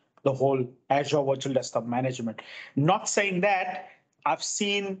DevOps, the whole Azure Virtual Desktop management. Not saying that, I've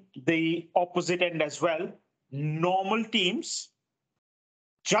seen the opposite end as well. Normal teams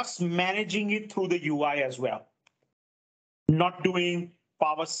just managing it through the UI as well, not doing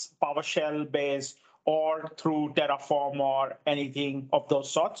PowerShell based or through Terraform or anything of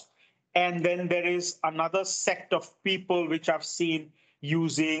those sorts. And then there is another sect of people which I've seen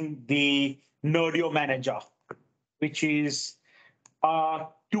using the Nerdio Manager, which is a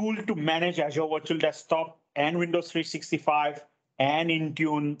tool to manage Azure Virtual Desktop and Windows 365 and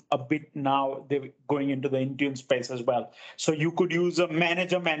Intune a bit now. They're going into the Intune space as well. So you could use a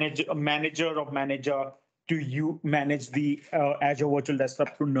manager to you manage the Azure Virtual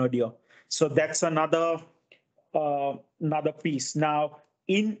Desktop through Nerdio. So that's another piece. Now,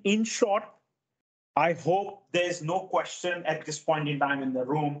 in short, I hope there's no question at this point in time in the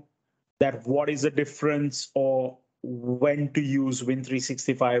room that what is the difference or when to use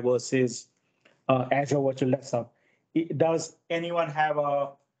Win365 versus Azure Virtual Desktop. Does anyone have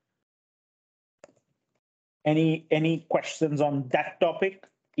any questions on that topic?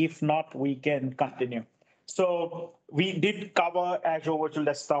 If not, we can continue. So we did cover Azure Virtual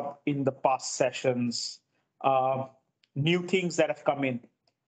Desktop in the past sessions. New things that have come in.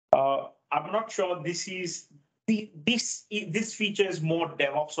 I'm not sure this feature is more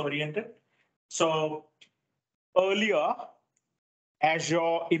DevOps oriented. So earlier,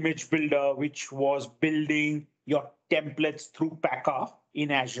 Azure Image Builder, which was building your templates through Packer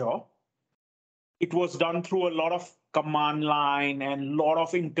in Azure, it was done through a lot of command line and a lot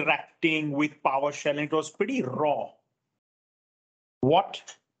of interacting with PowerShell. And it was pretty raw.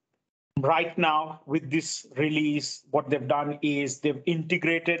 What right now with this release, what they've done is they've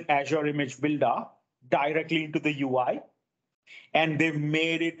integrated Azure Image Builder directly into the UI. And they've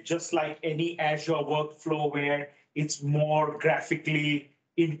made it just like any Azure workflow where it's more graphically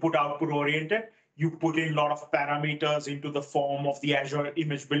input-output oriented. You put in a lot of parameters into the form of the Azure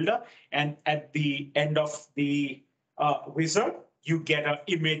Image Builder. And at the end of the wizard, you get an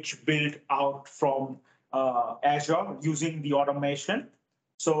image built out from Azure using the automation.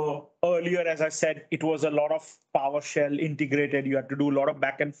 So earlier, as I said, it was a lot of PowerShell integrated. You had to do a lot of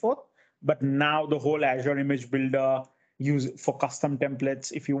back and forth. But now the whole Azure Image Builder use for custom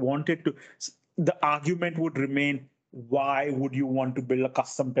templates, if you wanted to, the argument would remain, why would you want to build a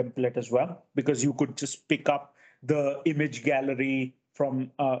custom template as well? Because you could just pick up the image gallery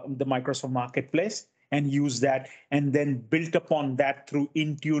from the Microsoft Marketplace and use that, and then built upon that through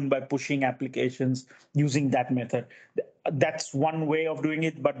Intune by pushing applications using that method. That's one way of doing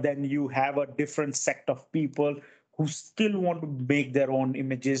it, but then you have a different sect of people who still want to make their own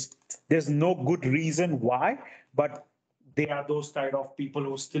images. There's no good reason why, but they are those kind of people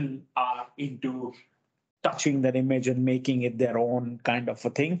who still are into touching that image and making it their own kind of a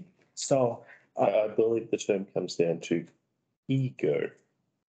thing. So I believe the term comes down to ego.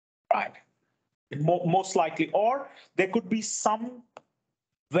 Right. Most likely, or there could be some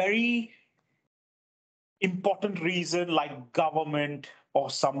very important reason like government or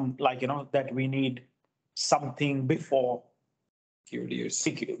some that we need something before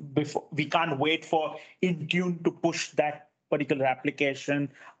security. Before we can't wait for Intune to push that particular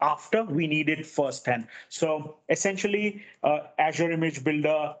application after we need it firsthand. So essentially, Azure Image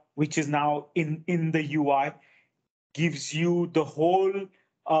Builder which is now in the UI, gives you the whole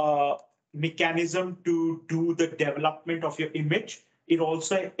mechanism to do the development of your image. It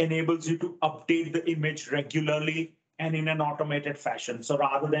also enables you to update the image regularly and in an automated fashion. So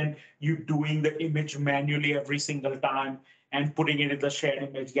rather than you doing the image manually every single time and putting it in the shared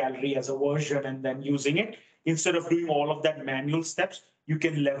image gallery as a version and then using it, instead of doing all of that manual steps, you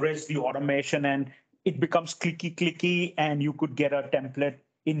can leverage the automation and it becomes clicky and you could get a template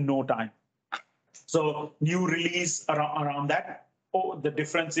in no time. So new release around that. Oh, the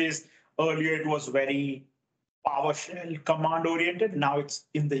difference is earlier it was very PowerShell command oriented. Now it's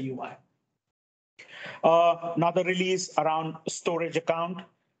in the UI. Another release around storage account.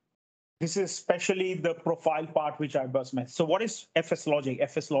 This is especially the profile part, which I just mentioned. So what is FS Logic?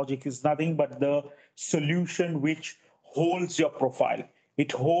 FS Logic is nothing but the solution which holds your profile.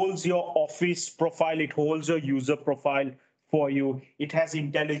 It holds your Office profile. It holds your user profile for you. It has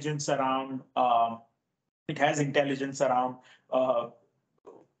intelligence around.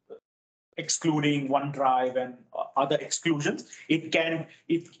 Excluding OneDrive and other exclusions. It can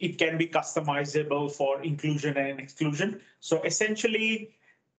be customizable for inclusion and exclusion. So essentially,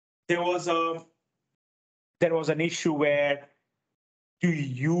 there was an issue where to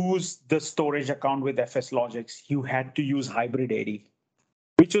use the storage account with FS Logics, you had to use hybrid AD,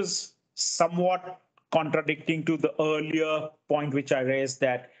 which was somewhat contradicting to the earlier point which I raised,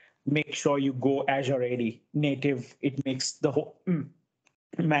 that make sure you go Azure AD native. It makes the whole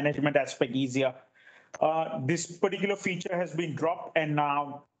management aspect easier. This particular feature has been dropped, and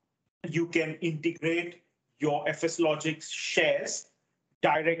now you can integrate your FS Logics shares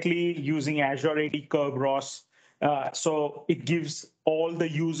directly using Azure AD Kerberos. So it gives all the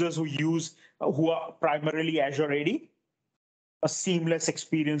users who are primarily Azure AD a seamless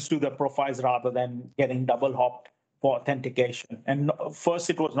experience to the profiles rather than getting double hopped for authentication. And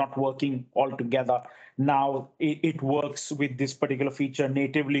first it was not working altogether. Now it works with this particular feature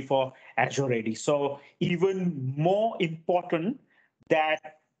natively for Azure AD. So even more important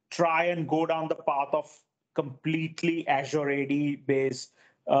that try and go down the path of completely Azure AD based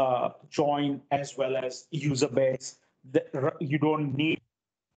join as well as user base. You don't need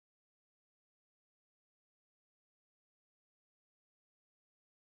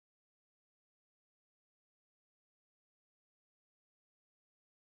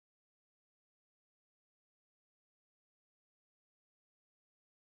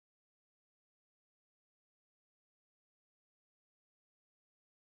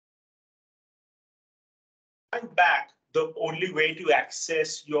back, the only way to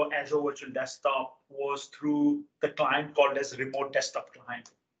access your Azure Virtual Desktop was through the client called as Remote Desktop Client.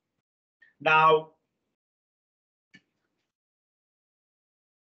 Now,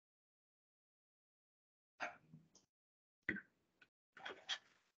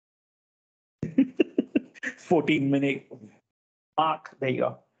 (14-minute) mark, there you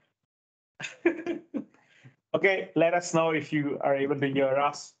go. Okay, let us know if you are able to hear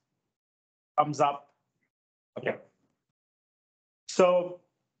us. Thumbs up. Okay. So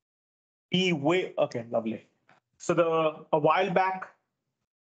okay, lovely. So a while back,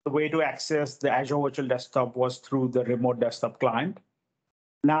 the way to access the Azure Virtual Desktop was through the Remote Desktop Client.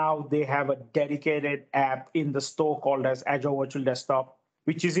 Now they have a dedicated app in the store called as Azure Virtual Desktop,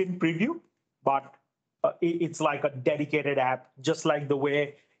 which is in preview, but it's like a dedicated app, just like the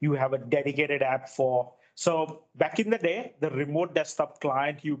way you have a dedicated app for. So back in the day, the Remote Desktop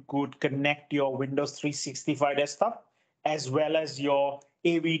Client, you could connect your Windows 365 desktop as well as your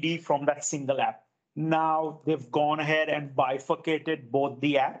AVD from that single app. Now they've gone ahead and bifurcated both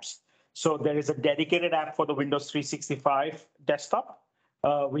the apps. So there is a dedicated app for the Windows 365 desktop,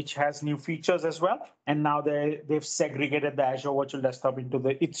 which has new features as well. And now they've segregated the Azure Virtual Desktop into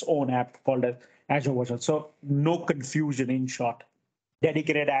its own app called Azure Virtual. So no confusion, in short.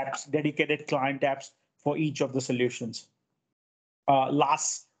 Dedicated apps, dedicated client apps for each of the solutions.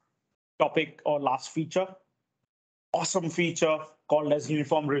 Last topic or last feature, awesome feature called as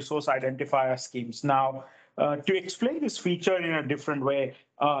Uniform Resource Identifier Schemes. Now, to explain this feature in a different way,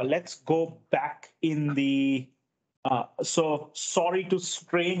 let's go back in the, so sorry to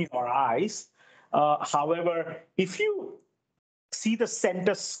strain your eyes. However, if you see the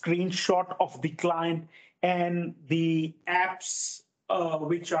center screenshot of the client and the apps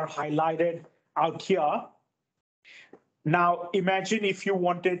which are highlighted out here. Now, imagine if you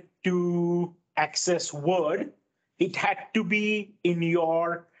wanted to access Word, it had to be in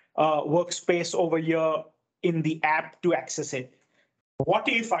your workspace over here in the app to access it. What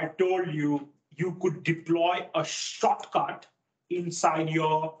if I told you you could deploy a shortcut inside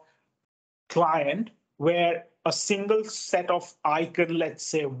your client where a single set of icon, let's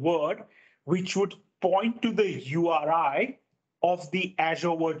say Word, which would point to the URI of the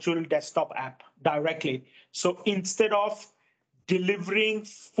Azure Virtual Desktop app directly. So instead of delivering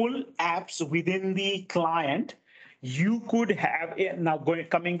full apps within the client, you could have, now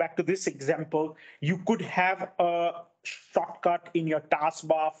coming back to this example, you could have a shortcut in your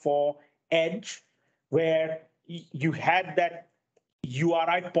taskbar for Edge where you had that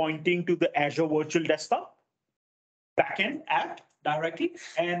URI pointing to the Azure Virtual Desktop backend app directly,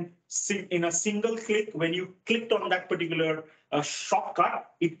 and in a single click, when you clicked on that particular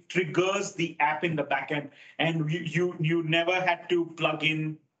shortcut, it triggers the app in the backend, and you never had to plug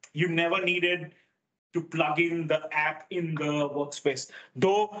in. You never needed to plug in the app in the workspace,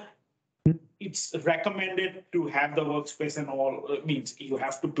 though it's recommended to have the workspace and all. Means you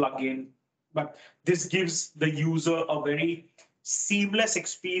have to plug in, but this gives the user a very seamless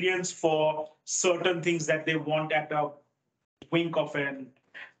experience for certain things that they want at a wink of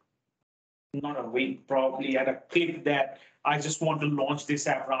not a wink, probably at a click, that I just want to launch this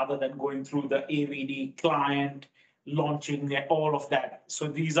app rather than going through the AVD client, launching all of that. So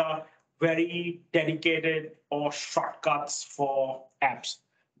these are very dedicated or shortcuts for apps.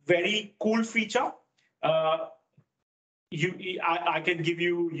 Very cool feature. I can give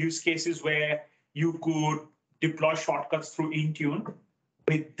you use cases where you could deploy shortcuts through Intune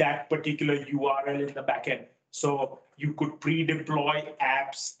with that particular URL in the backend. So you could pre-deploy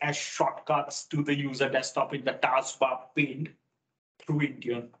apps as shortcuts to the user desktop in the taskbar pinned through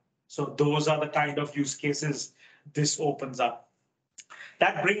Intune. So those are the kind of use cases this opens up.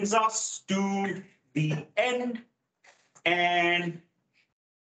 That brings us to the end and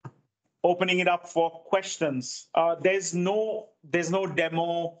opening it up for questions. There's no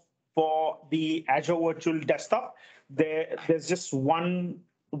demo for the Azure Virtual Desktop. There's just one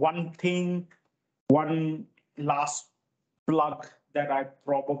last plug that I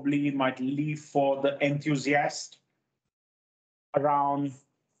probably might leave for the enthusiast around.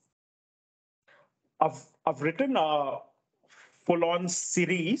 I've written a full-on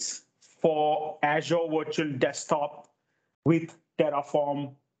series for Azure Virtual Desktop with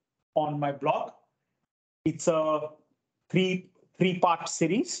Terraform on my blog. It's a three-part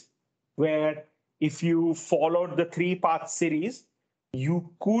series where if you followed the three-part series, you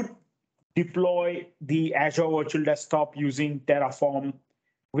could deploy the Azure Virtual Desktop using Terraform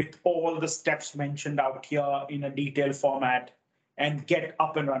with all the steps mentioned out here in a detailed format and get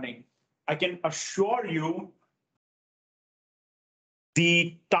up and running. I can assure you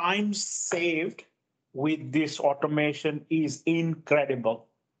the time saved with this automation is incredible.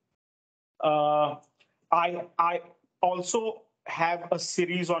 I also have a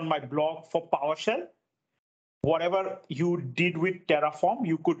series on my blog for PowerShell. Whatever you did with Terraform,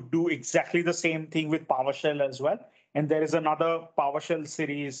 you could do exactly the same thing with PowerShell as well. And there is another PowerShell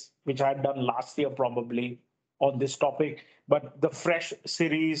series, which I had done last year probably on this topic. But the fresh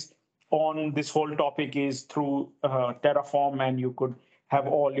series on this whole topic is through Terraform, and you could have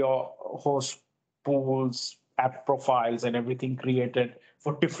all your host pools, app profiles, and everything created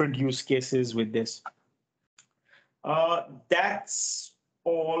for different use cases with this. That's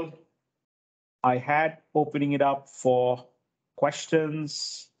all I had. Opening it up for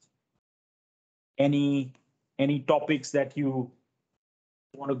questions. Any topics that you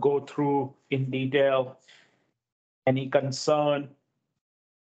want to go through in detail? Any concern?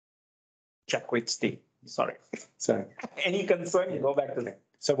 Check with Steve. Sorry. So Any concern? You go back to that.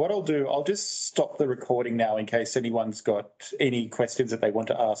 So what I'll do, I'll just stop the recording now in case anyone's got any questions that they want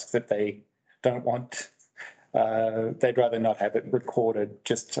to ask that they don't want. They'd rather not have it recorded.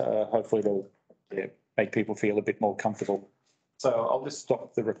 Just hopefully it'll make people feel a bit more comfortable. So I'll just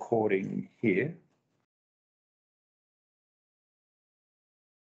stop the recording here.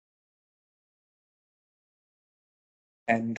 And